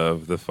picture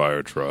of the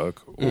fire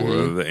truck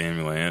or the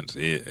ambulance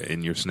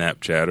in your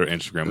Snapchat or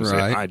Instagram and say,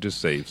 I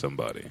just saved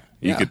somebody.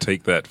 You could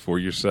take that for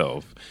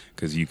yourself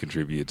because you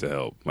contributed to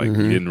help. Like,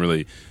 you didn't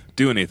really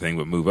do anything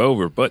but move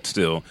over, but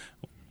still,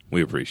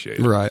 we appreciate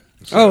it. Right.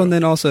 So, and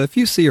then also, if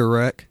you see a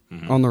wreck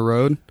on the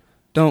road,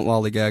 don't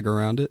lollygag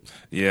around it.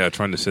 Yeah,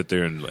 trying to sit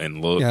there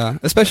and look. Yeah,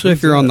 especially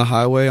if you're on the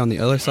highway, on the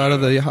other side of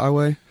the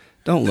highway.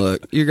 Don't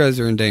look. You guys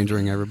are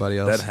endangering everybody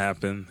else. That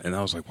happened, and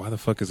I was like, why the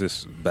fuck is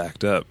this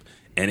backed up?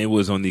 And it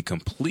was on the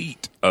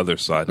complete other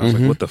side. And I was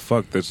like, what the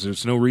fuck?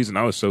 There's no reason.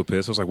 I was so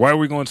pissed. I was like, why are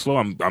we going slow?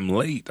 I'm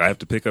late. I have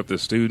to pick up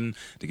this student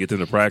to get them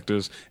to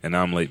practice, and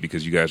now I'm late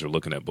because you guys are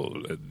looking at,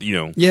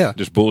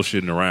 just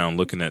bullshitting around,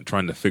 looking at,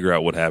 trying to figure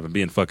out what happened,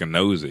 being fucking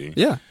nosy.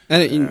 Yeah,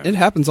 and it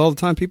happens all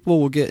the time. People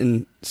will get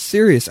in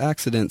serious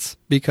accidents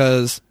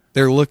because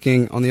they're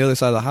looking on the other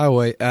side of the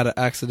highway at an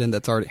accident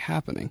that's already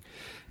happening.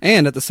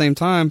 And at the same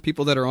time,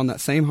 people that are on that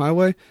same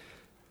highway,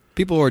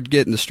 people are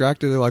getting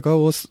distracted. They're like,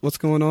 oh, what's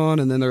going on?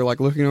 And then they're like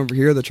looking over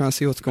here. They're trying to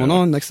see what's going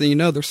on. Next thing you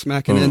know, they're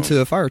smacking into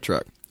a fire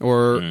truck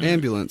or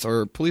ambulance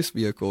or police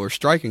vehicle or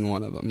striking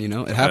one of them.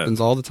 It happens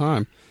all the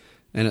time.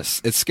 And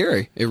it's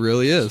scary. It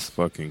really is. It's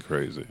fucking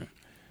crazy.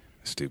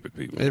 Stupid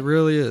people. It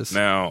really is.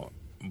 Now,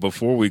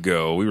 before we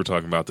go, we were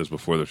talking about this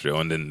before the show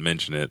and didn't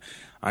mention it.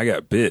 I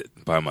got bit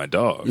by my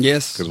dog.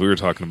 Yes. Because we were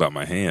talking about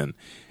my hand.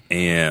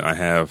 And I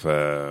have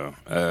a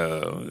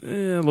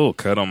little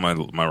cut on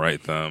my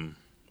right thumb.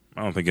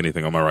 I don't think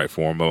anything on my right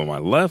forearm, but on my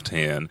left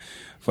hand,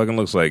 fucking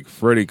looks like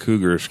Freddy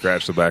Krueger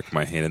scratched the back of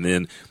my hand. And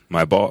then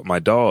my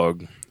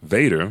dog,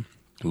 Vader,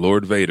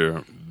 Lord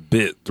Vader,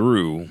 bit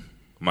through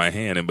my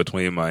hand in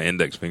between my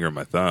index finger and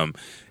my thumb.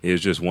 It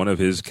was just one of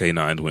his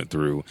canines went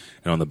through.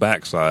 And on the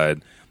back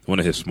side, one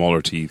of his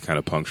smaller teeth kind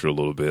of punctured a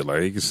little bit.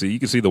 Like, you can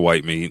see the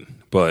white meat,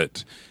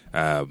 but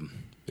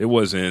it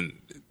wasn't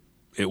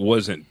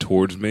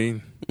towards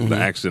me. The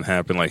accident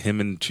happened. Like, him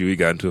and Chewy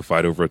got into a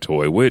fight over a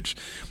toy, which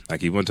I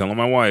keep on telling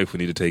my wife we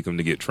need to take him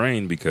to get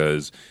trained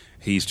because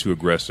he's too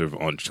aggressive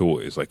on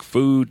toys. Like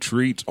food,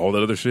 treats, all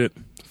that other shit,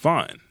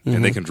 fine.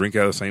 And they can drink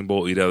out of the same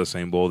bowl, eat out of the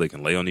same bowl. They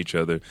can lay on each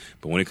other.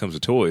 But when it comes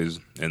to toys,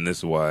 and this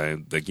is why,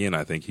 again,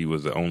 I think he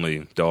was the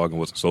only dog and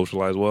wasn't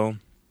socialized well.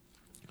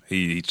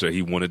 He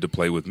wanted to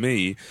play with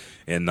me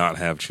and not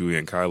have Chewy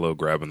and Kylo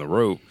grabbing the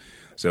rope.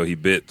 So he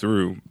bit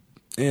through.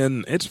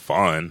 And it's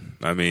fine.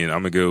 I mean,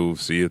 I'm going to go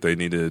see if they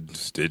need to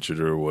stitch it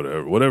or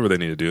whatever they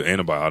need to do.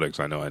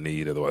 Antibiotics I know I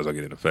need, otherwise I'll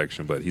get an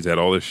infection. But he's had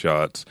all his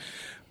shots.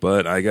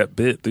 But I got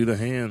bit through the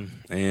hand,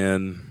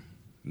 and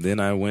then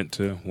I went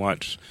to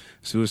watch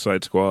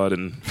Suicide Squad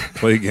and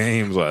play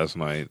games last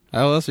night.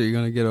 How else are you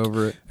going to get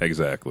over it?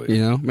 Exactly.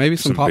 You know, maybe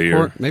some popcorn,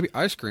 beer. maybe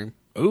ice cream.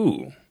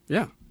 Ooh.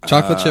 Yeah.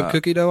 Chocolate chip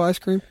cookie dough ice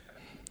cream.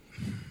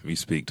 You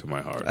speak to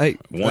my heart. Hey,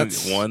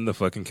 one the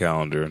fucking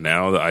calendar.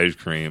 Now the ice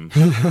cream.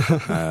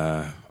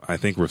 I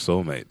think we're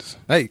soulmates.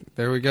 Hey,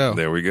 there we go.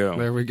 There we go.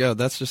 There we go.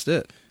 That's just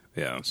it.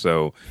 Yeah.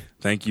 So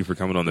thank you for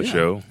coming on the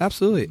show.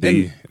 Absolutely.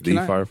 The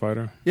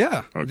firefighter?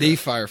 Yeah. Okay. The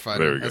firefighter.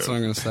 There we That's go. what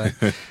I'm going to say.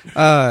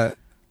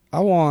 I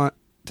want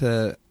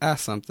to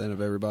ask something of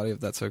everybody, if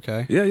that's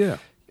okay. Yeah.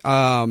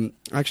 I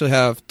actually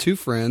have two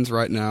friends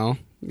right now.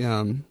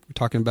 We're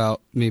talking about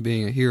me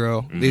being a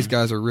hero. Mm-hmm. These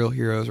guys are real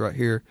heroes right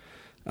here.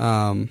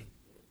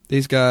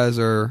 These guys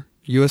are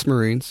U.S.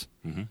 Marines,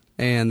 Mm-hmm.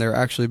 and they're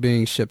actually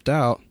being shipped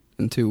out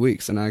in 2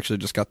 weeks. And I actually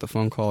just got the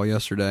phone call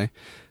yesterday.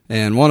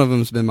 And one of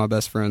them's been my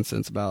best friend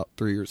since about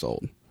 3 years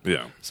old.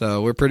 Yeah.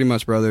 So we're pretty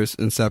much brothers,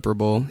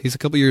 inseparable. He's a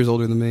couple years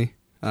older than me,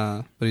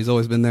 but he's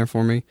always been there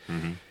for me.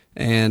 Mm-hmm.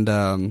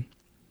 And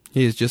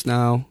he is just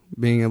now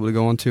being able to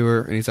go on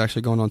tour, and he's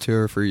actually going on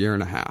tour for a year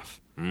and a half.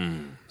 Yeah.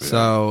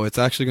 So it's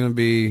actually going to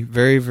be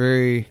very,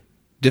 very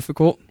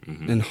difficult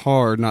Mm-hmm. and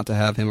hard not to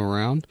have him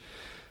around.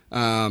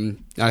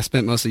 I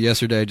spent most of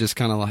yesterday just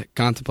kind of like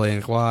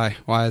contemplating why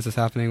is this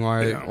happening?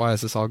 Why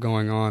is this all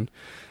going on?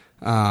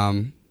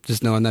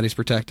 Just knowing that he's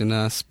protecting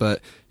us,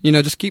 but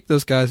just keep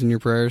those guys in your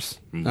prayers.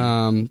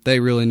 Mm-hmm. They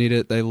really need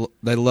it. They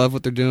love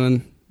what they're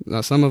doing.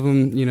 Some of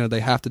them, they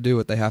have to do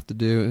what they have to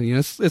do. And,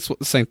 it's the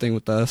same thing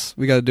with us.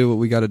 We got to do what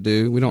we got to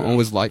do. We don't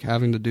always like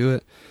having to do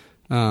it.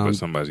 But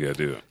somebody's got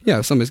to do it.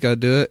 Yeah, somebody's got to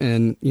do it,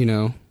 and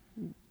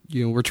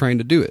we're trained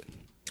to do it.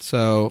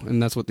 So,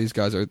 and that's what these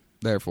guys are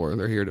there for.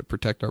 They're here to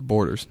protect our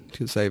borders,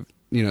 to save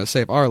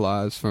our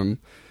lives from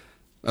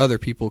other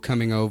people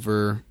coming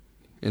over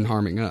and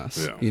harming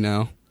us.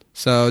 Yeah.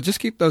 So just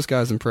keep those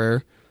guys in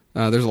prayer.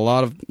 There's a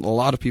lot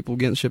of people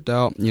getting shipped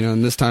out.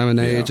 In this time and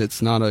age,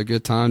 it's not a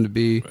good time to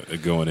be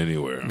going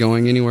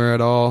anywhere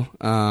at all.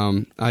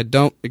 I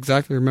don't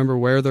exactly remember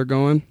where they're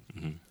going.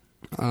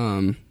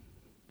 Mm-hmm.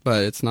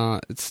 But it's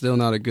still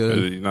not a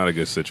good. Not a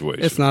good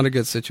situation. It's not a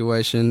good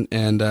situation,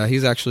 and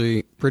he's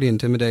actually pretty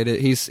intimidated.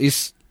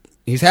 He's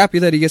happy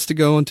that he gets to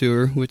go on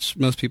tour, which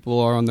most people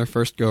are on their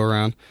first go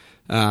around.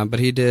 But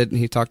he did.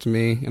 He talked to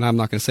me, and I'm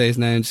not going to say his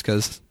name just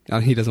because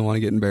he doesn't want to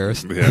get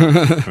embarrassed.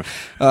 Yeah.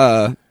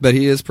 But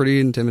he is pretty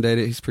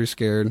intimidated. He's pretty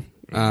scared.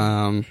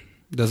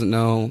 Doesn't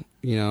know,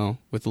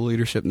 with the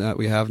leadership that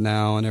we have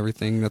now and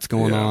everything that's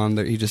going on,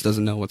 that he just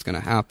doesn't know what's going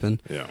to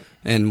happen. Yeah.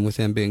 And with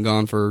him being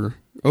gone for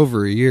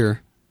over a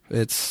year,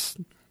 it's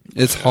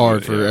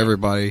hard for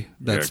everybody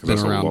that's been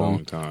around a long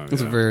him. time.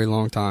 It's a very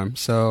long time.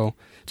 So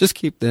just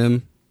keep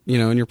them,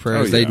 in your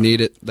prayers. Oh, yeah. They need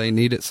it. They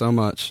need it so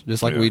much,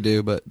 just like we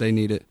do, but they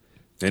need it.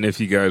 And if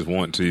you guys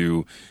want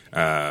to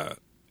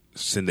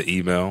send an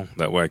email,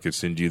 that way I could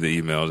send you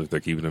the emails if they're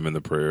keeping them in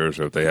the prayers,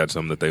 or if they had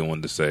something that they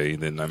wanted to say,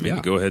 then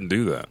go ahead and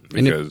do that,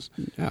 because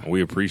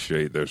we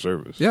appreciate their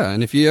service. Yeah,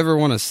 and if you ever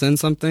want to send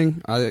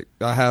something, I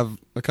have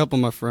a couple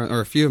of my friends, or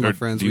a few of my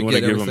friends. Do you want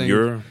to give them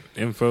your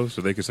info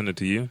so they can send it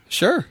to you?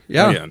 Sure.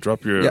 Yeah. Oh, yeah.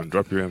 Drop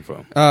your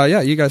info.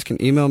 You guys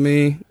can email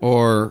me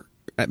or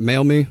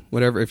mail me,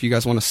 whatever. If you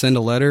guys want to send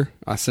a letter,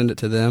 I send it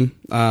to them.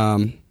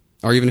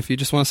 Or even if you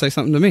just want to say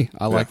something to me,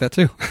 I like that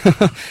too.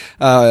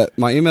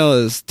 My email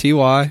is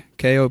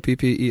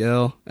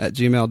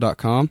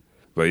tykoppel@gmail.com.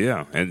 But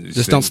yeah, and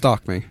just don't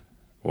stalk me.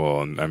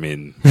 Well, I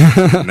mean,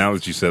 now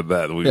that you said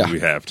that, we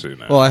have to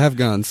now. Well, I have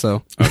guns,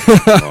 so.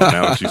 Well,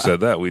 now that you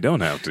said that, we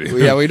don't have to.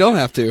 Yeah, we don't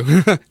have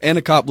to. And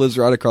a cop lives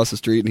right across the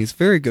street, and he's a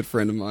very good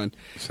friend of mine.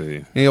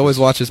 See, he always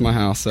watches my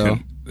house. So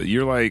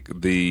you're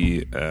like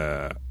the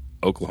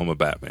Oklahoma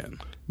Batman.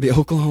 The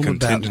Oklahoma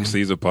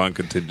contingencies Batman. upon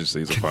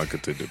contingencies upon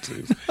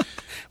contingencies.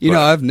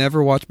 I've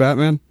never watched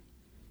Batman.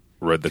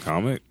 Read the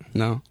comic?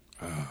 No.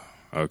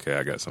 Okay,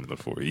 I got something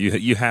for you.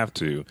 You have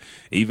to.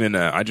 Even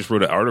I just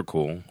wrote an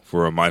article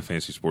for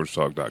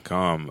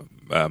myfantasysportstalk.com,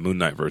 Moon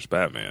Knight vs.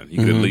 Batman.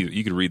 You could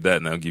you could read that,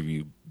 and that'll give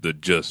you the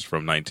gist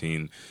from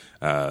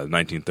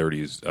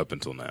 1930s up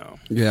until now.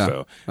 Yeah,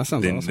 so that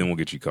sounds awesome. Then we'll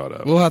get you caught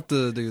up. We'll have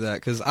to do that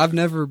because I've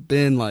never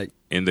been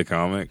into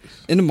comics,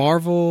 into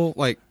Marvel,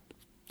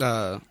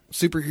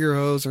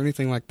 superheroes or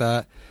anything like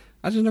that.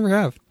 I just never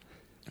have.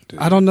 Dude.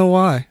 I don't know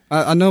why.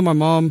 I know my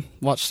mom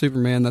watched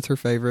Superman. That's her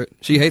favorite.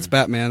 She hates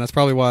Batman. That's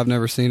probably why I've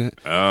never seen it.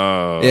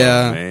 Oh,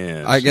 yeah.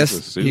 Man. I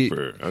guess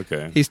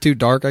okay. He's too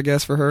dark, I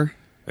guess, for her.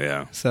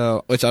 Yeah.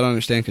 So, which I don't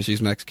understand because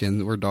she's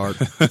Mexican. We're dark.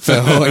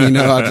 So,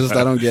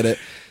 I don't get it.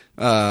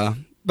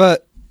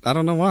 But I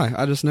don't know why.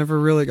 I just never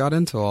really got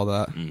into all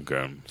that.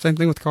 Okay. Same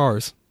thing with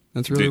cars.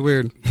 That's really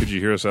weird. Could you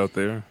hear us out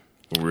there?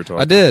 When we were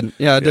talking? I did.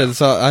 Yeah, I did.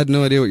 So I had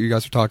no idea what you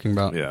guys were talking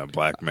about. Yeah,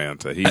 Black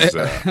Manta. He's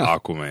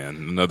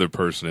Aquaman, another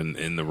person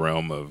in the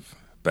realm of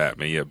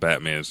Batman. Yeah,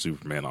 Batman,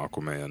 Superman,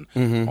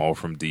 Aquaman, all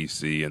from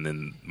DC. And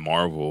then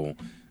Marvel,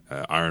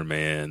 Iron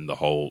Man, the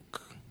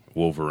Hulk,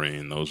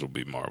 Wolverine. Those will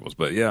be Marvels.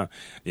 But yeah,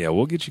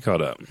 we'll get you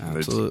caught up.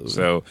 Absolutely.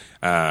 So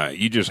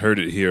you just heard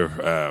it here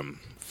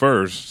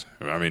first,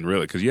 I mean,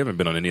 really, because you haven't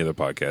been on any other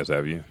podcast,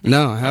 have you?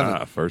 No, I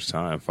haven't. First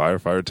time.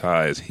 Firefighter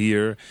Ty is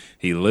here.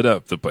 He lit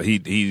up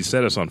he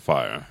set us on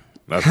fire.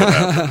 That's what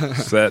happened.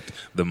 Set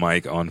the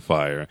mic on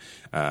fire.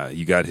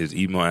 You got his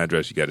email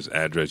address. You got his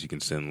address. You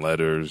can send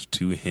letters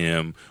to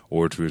him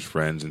or to his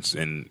friends,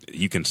 and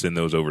you can send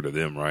those over to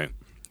them, right?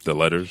 The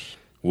letters.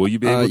 Will you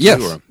be able to?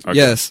 Yes. Or? Okay.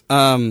 Yes.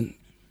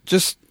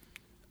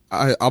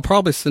 I'll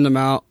probably send them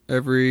out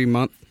every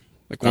month,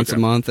 like once a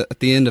month at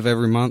the end of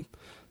every month.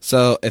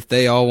 So if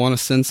they all want to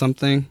send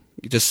something,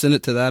 you just send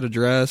it to that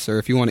address, or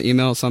if you want to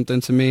email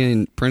something to me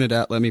and print it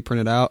out, let me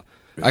print it out.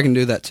 Yeah. I can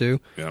do that too.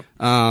 Yeah.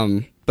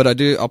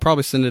 But I'll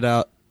probably send it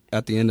out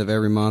at the end of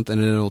every month,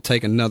 and then it'll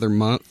take another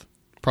month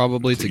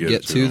probably to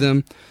get to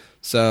them.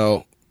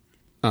 So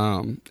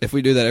if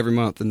we do that every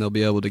month, then they'll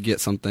be able to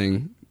get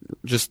something,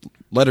 just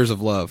letters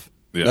of love.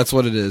 Yeah. That's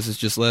what it is. It's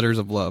just letters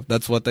of love.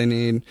 That's what they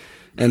need.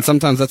 And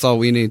sometimes that's all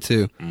we need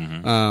too.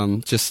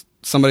 Mm-hmm. Just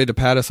somebody to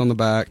pat us on the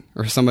back,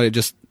 or somebody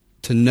just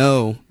to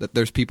know that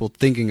there's people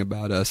thinking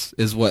about us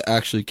is what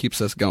actually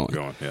keeps us going.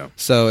 Yeah.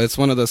 So it's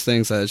one of those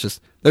things that it's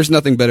just, there's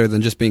nothing better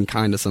than just being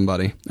kind to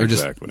somebody, or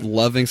just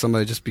loving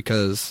somebody just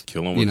because.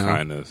 Kill them with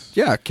kindness.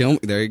 Yeah, kill them.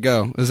 There you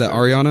go. Is that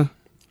Ariana?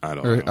 I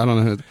don't know. I don't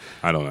know who.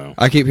 I don't know.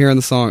 I keep hearing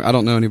the song. I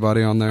don't know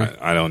anybody on there.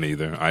 I don't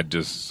either. I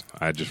just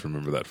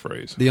remember that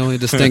phrase. The only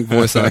distinct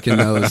voice I can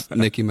know is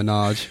Nicki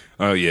Minaj.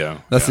 Oh yeah,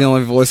 that's the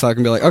only voice I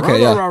can be like,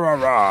 okay, rah, rah, rah,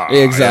 rah.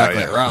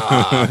 Exactly. Yeah.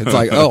 Rah. It's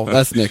like, oh,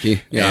 that's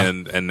Nicki. Yeah.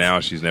 And now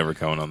she's never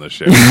coming on the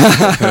show.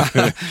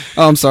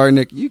 Oh, I'm sorry,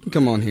 Nick. You can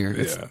come on here.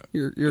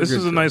 You're this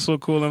is a nice little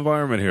cool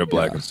environment here at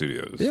Blacken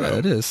Studios. Yeah, so.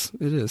 It is.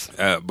 It is.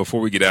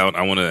 Before we get out,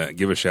 I want to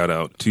give a shout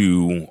out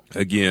to,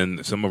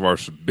 again, some of our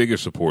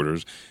biggest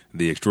supporters,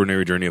 The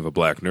Extraordinary Journey of a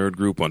Black Nerd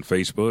group on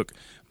Facebook,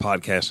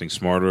 Podcasting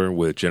Smarter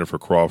with Jennifer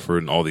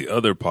Crawford, and all the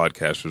other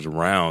podcasters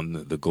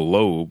around the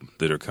globe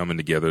that are coming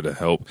together to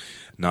help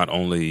not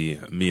only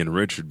me and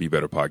Richard be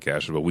better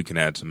podcasters, but we can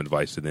add some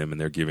advice to them,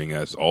 and they're giving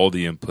us all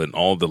the input and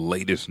all the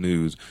latest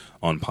news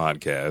on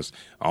podcasts.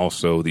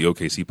 Also, the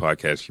OKC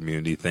podcast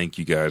community, thank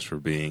you guys for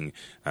being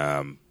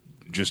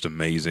just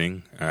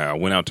amazing. I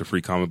went out to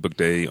Free Comic Book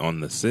Day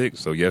on the 6th,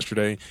 so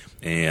yesterday,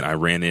 and I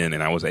ran in,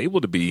 and I was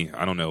able to be,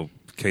 I don't know,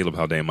 Caleb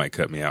Haldane might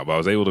cut me out, but I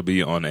was able to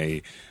be on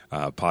a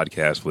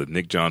podcast with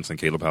Nick Johnson,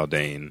 Caleb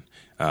Haldane,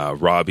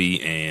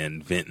 Robbie,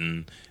 and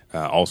Vinton.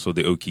 Also,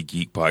 the Okie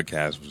Geek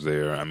podcast was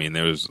there. I mean,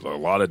 there was a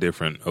lot of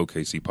different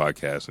OKC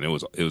podcasts, and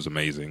it was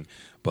amazing.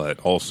 But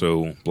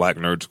also, Black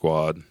Nerd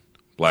Squad,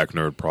 Black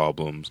Nerd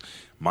Problems,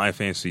 My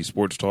Fantasy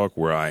Sports Talk,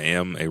 where I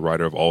am a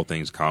writer of all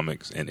things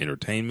comics and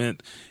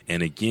entertainment.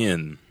 And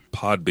again,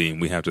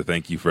 Podbean, we have to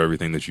thank you for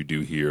everything that you do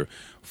here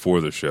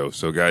for the show.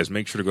 So, guys,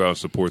 make sure to go out and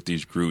support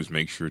these groups.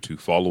 Make sure to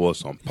follow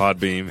us on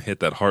Podbean. Hit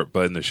that heart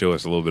button to show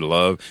us a little bit of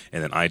love.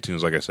 And then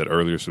iTunes, like I said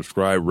earlier,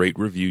 subscribe, rate,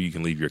 review. You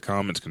can leave your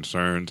comments,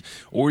 concerns,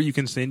 or you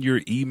can send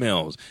your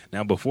emails.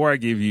 Now, before I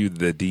give you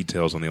the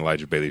details on the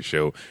Elijah Bailey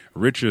Show,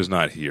 Richard is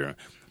not here.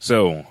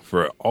 So,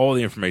 for all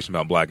the information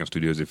about Blacken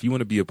Studios, if you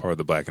want to be a part of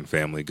the Blacken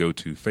family, go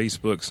to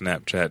Facebook,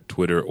 Snapchat,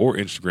 Twitter, or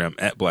Instagram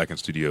at Blacken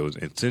Studios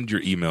and send your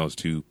emails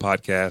to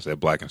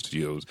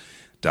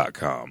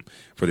podcast@blackenstudios.com.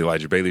 For the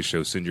Elijah Bailey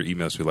Show, send your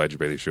emails to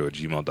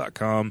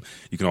ElijahBaileyShow@gmail.com.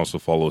 You can also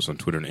follow us on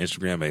Twitter and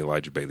Instagram at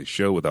Elijah Bailey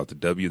Show without the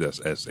W,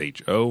 that's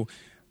SHO.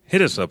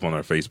 Hit us up on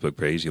our Facebook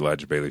page,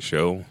 Elijah Bailey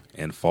Show,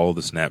 and follow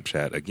the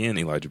Snapchat, again,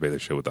 Elijah Bailey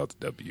Show without the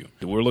W.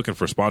 We're looking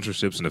for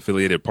sponsorships and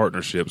affiliated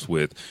partnerships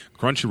with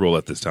Crunchyroll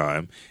at this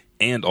time,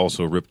 and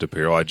also Ripped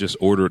Apparel. I just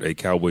ordered a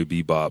Cowboy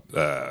Bebop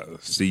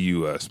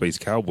CU Space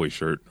Cowboy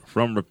shirt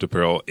from Ripped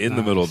Apparel in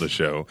the middle of the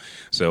show.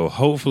 So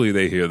hopefully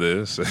they hear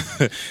this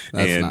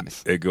and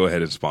go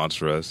ahead and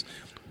sponsor us.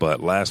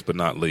 But last but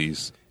not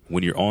least,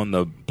 when you're on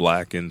the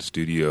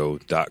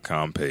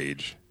blackenstudio.com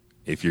page,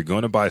 if you're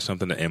going to buy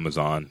something at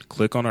Amazon,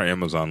 click on our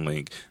Amazon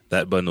link.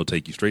 That button will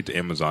take you straight to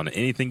Amazon.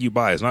 Anything you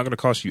buy is not going to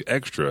cost you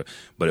extra,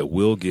 but it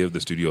will give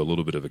the studio a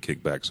little bit of a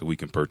kickback so we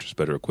can purchase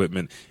better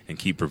equipment and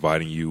keep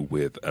providing you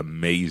with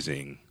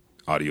amazing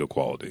audio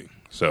quality.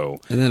 And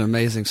then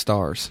amazing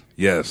stars.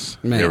 Yes.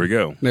 Man, there we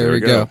go. There we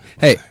go.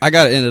 Hey, I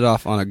got to end it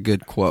off on a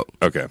good quote.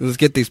 Okay. Let's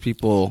get these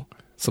people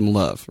some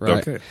love,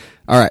 right? Okay.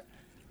 All right.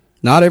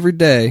 Not every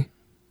day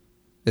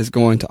is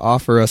going to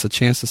offer us a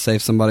chance to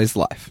save somebody's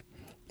life,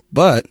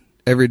 but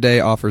every day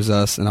offers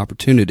us an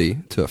opportunity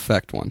to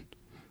affect one.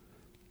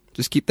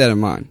 Just keep that in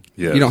mind.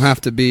 Yes. You don't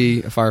have to be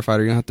a firefighter.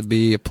 You don't have to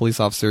be a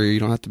police officer. You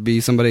don't have to be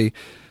somebody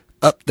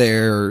up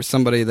there or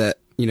somebody that,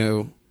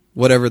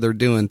 whatever they're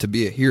doing to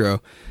be a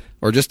hero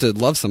or just to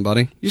love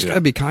somebody. You just got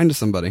to be kind to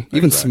somebody. Exactly.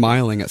 Even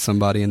smiling at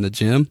somebody in the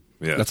gym.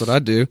 Yes. That's what I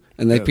do.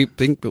 And people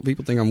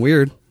think I'm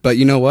weird. But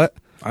you know what?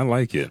 I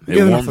like it.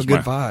 It warms a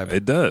good vibe.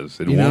 It does.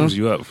 It warms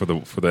you up for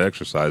the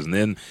exercise. And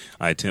then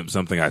I attempt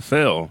something, I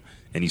fail.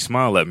 And he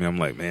smiled at me. I'm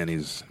like, man,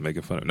 he's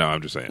making fun of. No,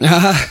 I'm just saying.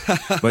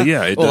 But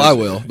yeah, it does. I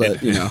will. But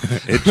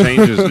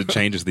it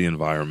changes the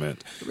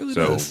environment. It really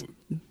does.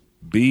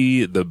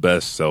 Be the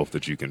best self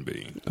that you can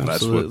be. Absolutely.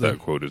 That's what that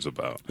quote is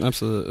about.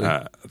 Absolutely.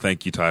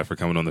 Thank you, Ty, for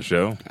coming on the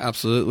show.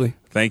 Absolutely.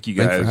 Thank you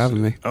guys. Thanks for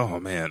having me. Oh,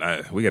 man.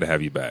 We got to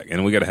have you back.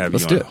 And we got to have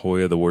Let's you do on it.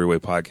 Hoya the Warrior Way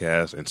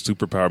podcast and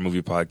Superpower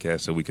Movie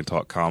podcast so we can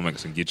talk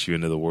comics and get you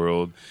into the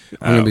world.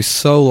 I'm going to be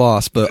so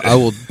lost, but I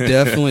will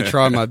definitely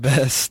try my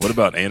best. What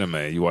about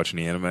anime? You watching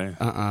the anime?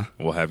 Uh-uh.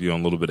 We'll have you on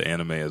a little bit of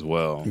anime as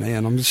well.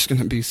 Man, I'm just going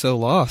to be so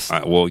lost.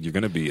 Well, you're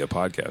going to be a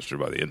podcaster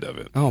by the end of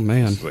it. Oh,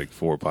 man. It's like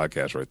 4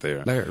 podcasts right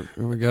there. There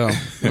we go.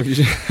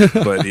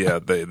 But yeah,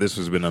 this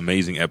has been an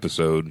amazing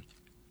episode.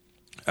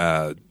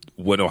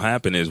 What'll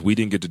happen is we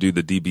didn't get to do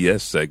the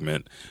DBS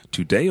segment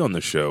today on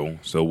the show.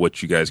 So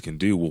what you guys can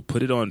do, we'll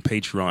put it on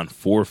Patreon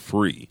for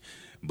free,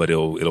 but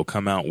it'll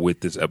come out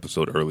with this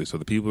episode early. So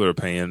the people that are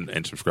paying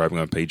and subscribing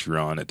on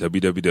Patreon at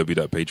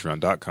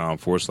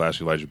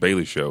www.patreon.com/Elijah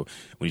Bailey Show,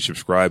 when you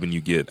subscribe and you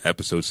get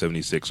episode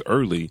 76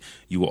 early,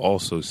 you will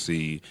also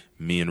see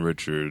me and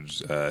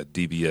Richard's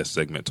DBS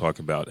segment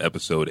talking about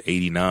episode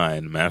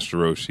 89, Master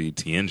Roshi,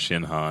 Tien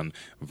Shinhan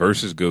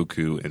versus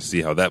Goku, and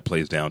see how that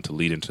plays down to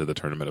lead into the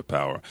Tournament of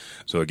Power.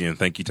 So again,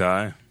 thank you,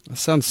 Ty. That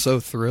sounds so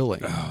thrilling.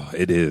 Oh,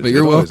 it is. But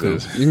you're welcome.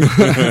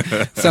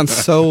 It sounds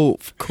so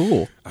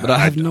cool. But I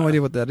have no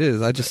idea what that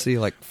is. I just see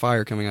like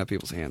fire coming out of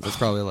people's hands. It's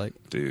probably like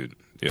dude.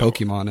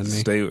 Pokemon in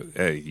me.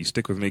 Hey, you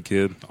stick with me,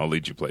 kid. I'll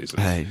lead you places.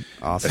 Hey,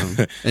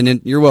 awesome. And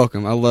then you're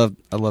welcome. I love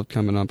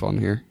coming up on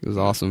here. It was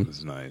awesome. This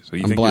is nice. So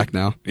I'm black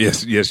now.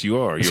 Yes, you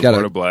are. You're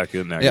part of black,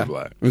 and now you're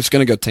black. I'm just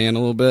gonna go tan a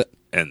little bit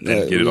and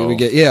then get it all.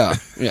 Yeah.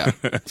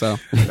 So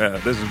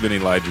this has been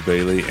Elijah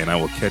Bailey, and I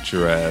will catch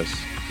your ass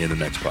in the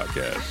next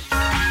podcast.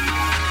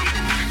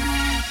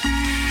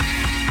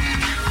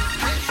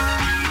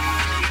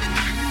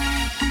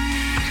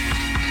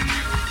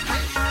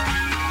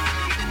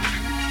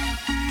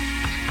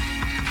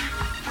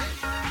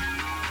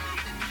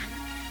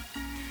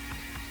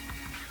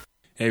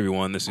 Hey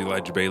everyone, this is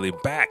Elijah Bailey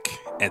back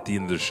at the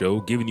end of the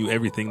show, giving you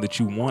everything that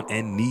you want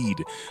and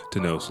need to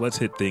know. So let's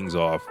hit things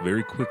off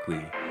very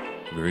quickly,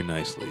 very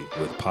nicely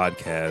with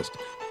Podcast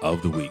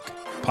of the Week.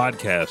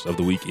 Podcast of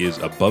the Week is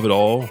Above It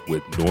All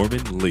with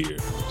Norman Lear.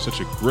 Such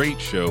a great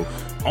show.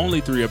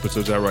 Only 3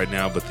 episodes out right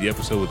now, but the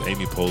episode with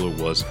Amy Poehler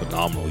was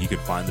phenomenal. You can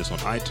find this on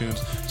iTunes,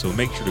 so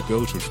make sure to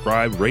go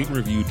subscribe, rate, and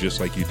review just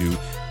like you do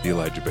the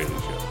Elijah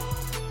Bailey Show.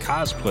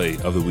 Cosplay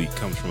of the Week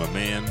comes from a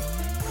man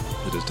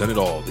that has done it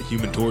all. The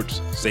Human Torch,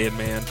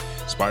 Sandman,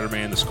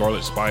 Spider-Man, the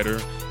Scarlet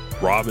Spider,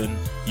 Robin,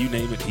 you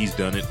name it, he's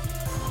done it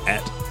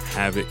at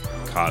Havoc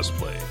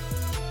Cosplay.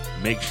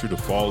 Make sure to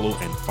follow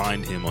and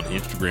find him on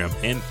Instagram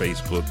and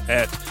Facebook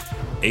at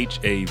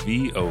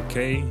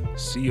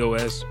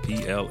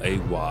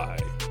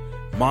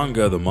HAVOKCOSPLAY.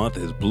 Manga of the month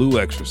is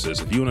Blue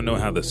Exorcist. If you want to know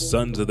how the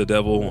Sons of the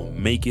Devil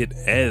make it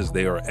as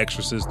they are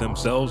exorcists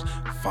themselves,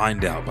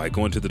 find out by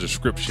going to the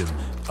description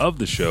of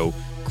the show.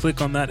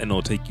 Click on that and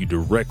it'll take you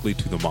directly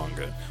to the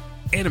manga.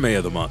 Anime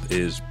of the month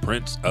is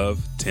Prince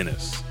of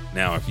Tennis.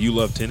 Now, if you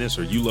love tennis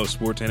or you love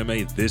sports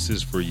anime, this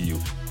is for you.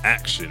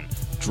 Action,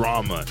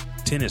 drama,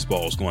 tennis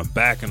balls going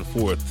back and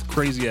forth,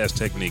 crazy ass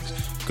techniques.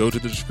 Go to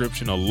the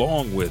description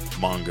along with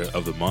Manga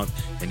of the Month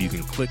and you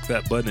can click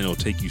that button and it'll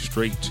take you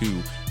straight to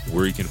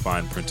where you can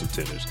find Prince of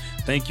Tennis.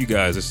 Thank you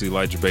guys. This is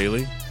Elijah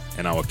Bailey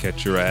and I will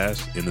catch your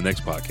ass in the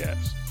next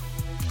podcast.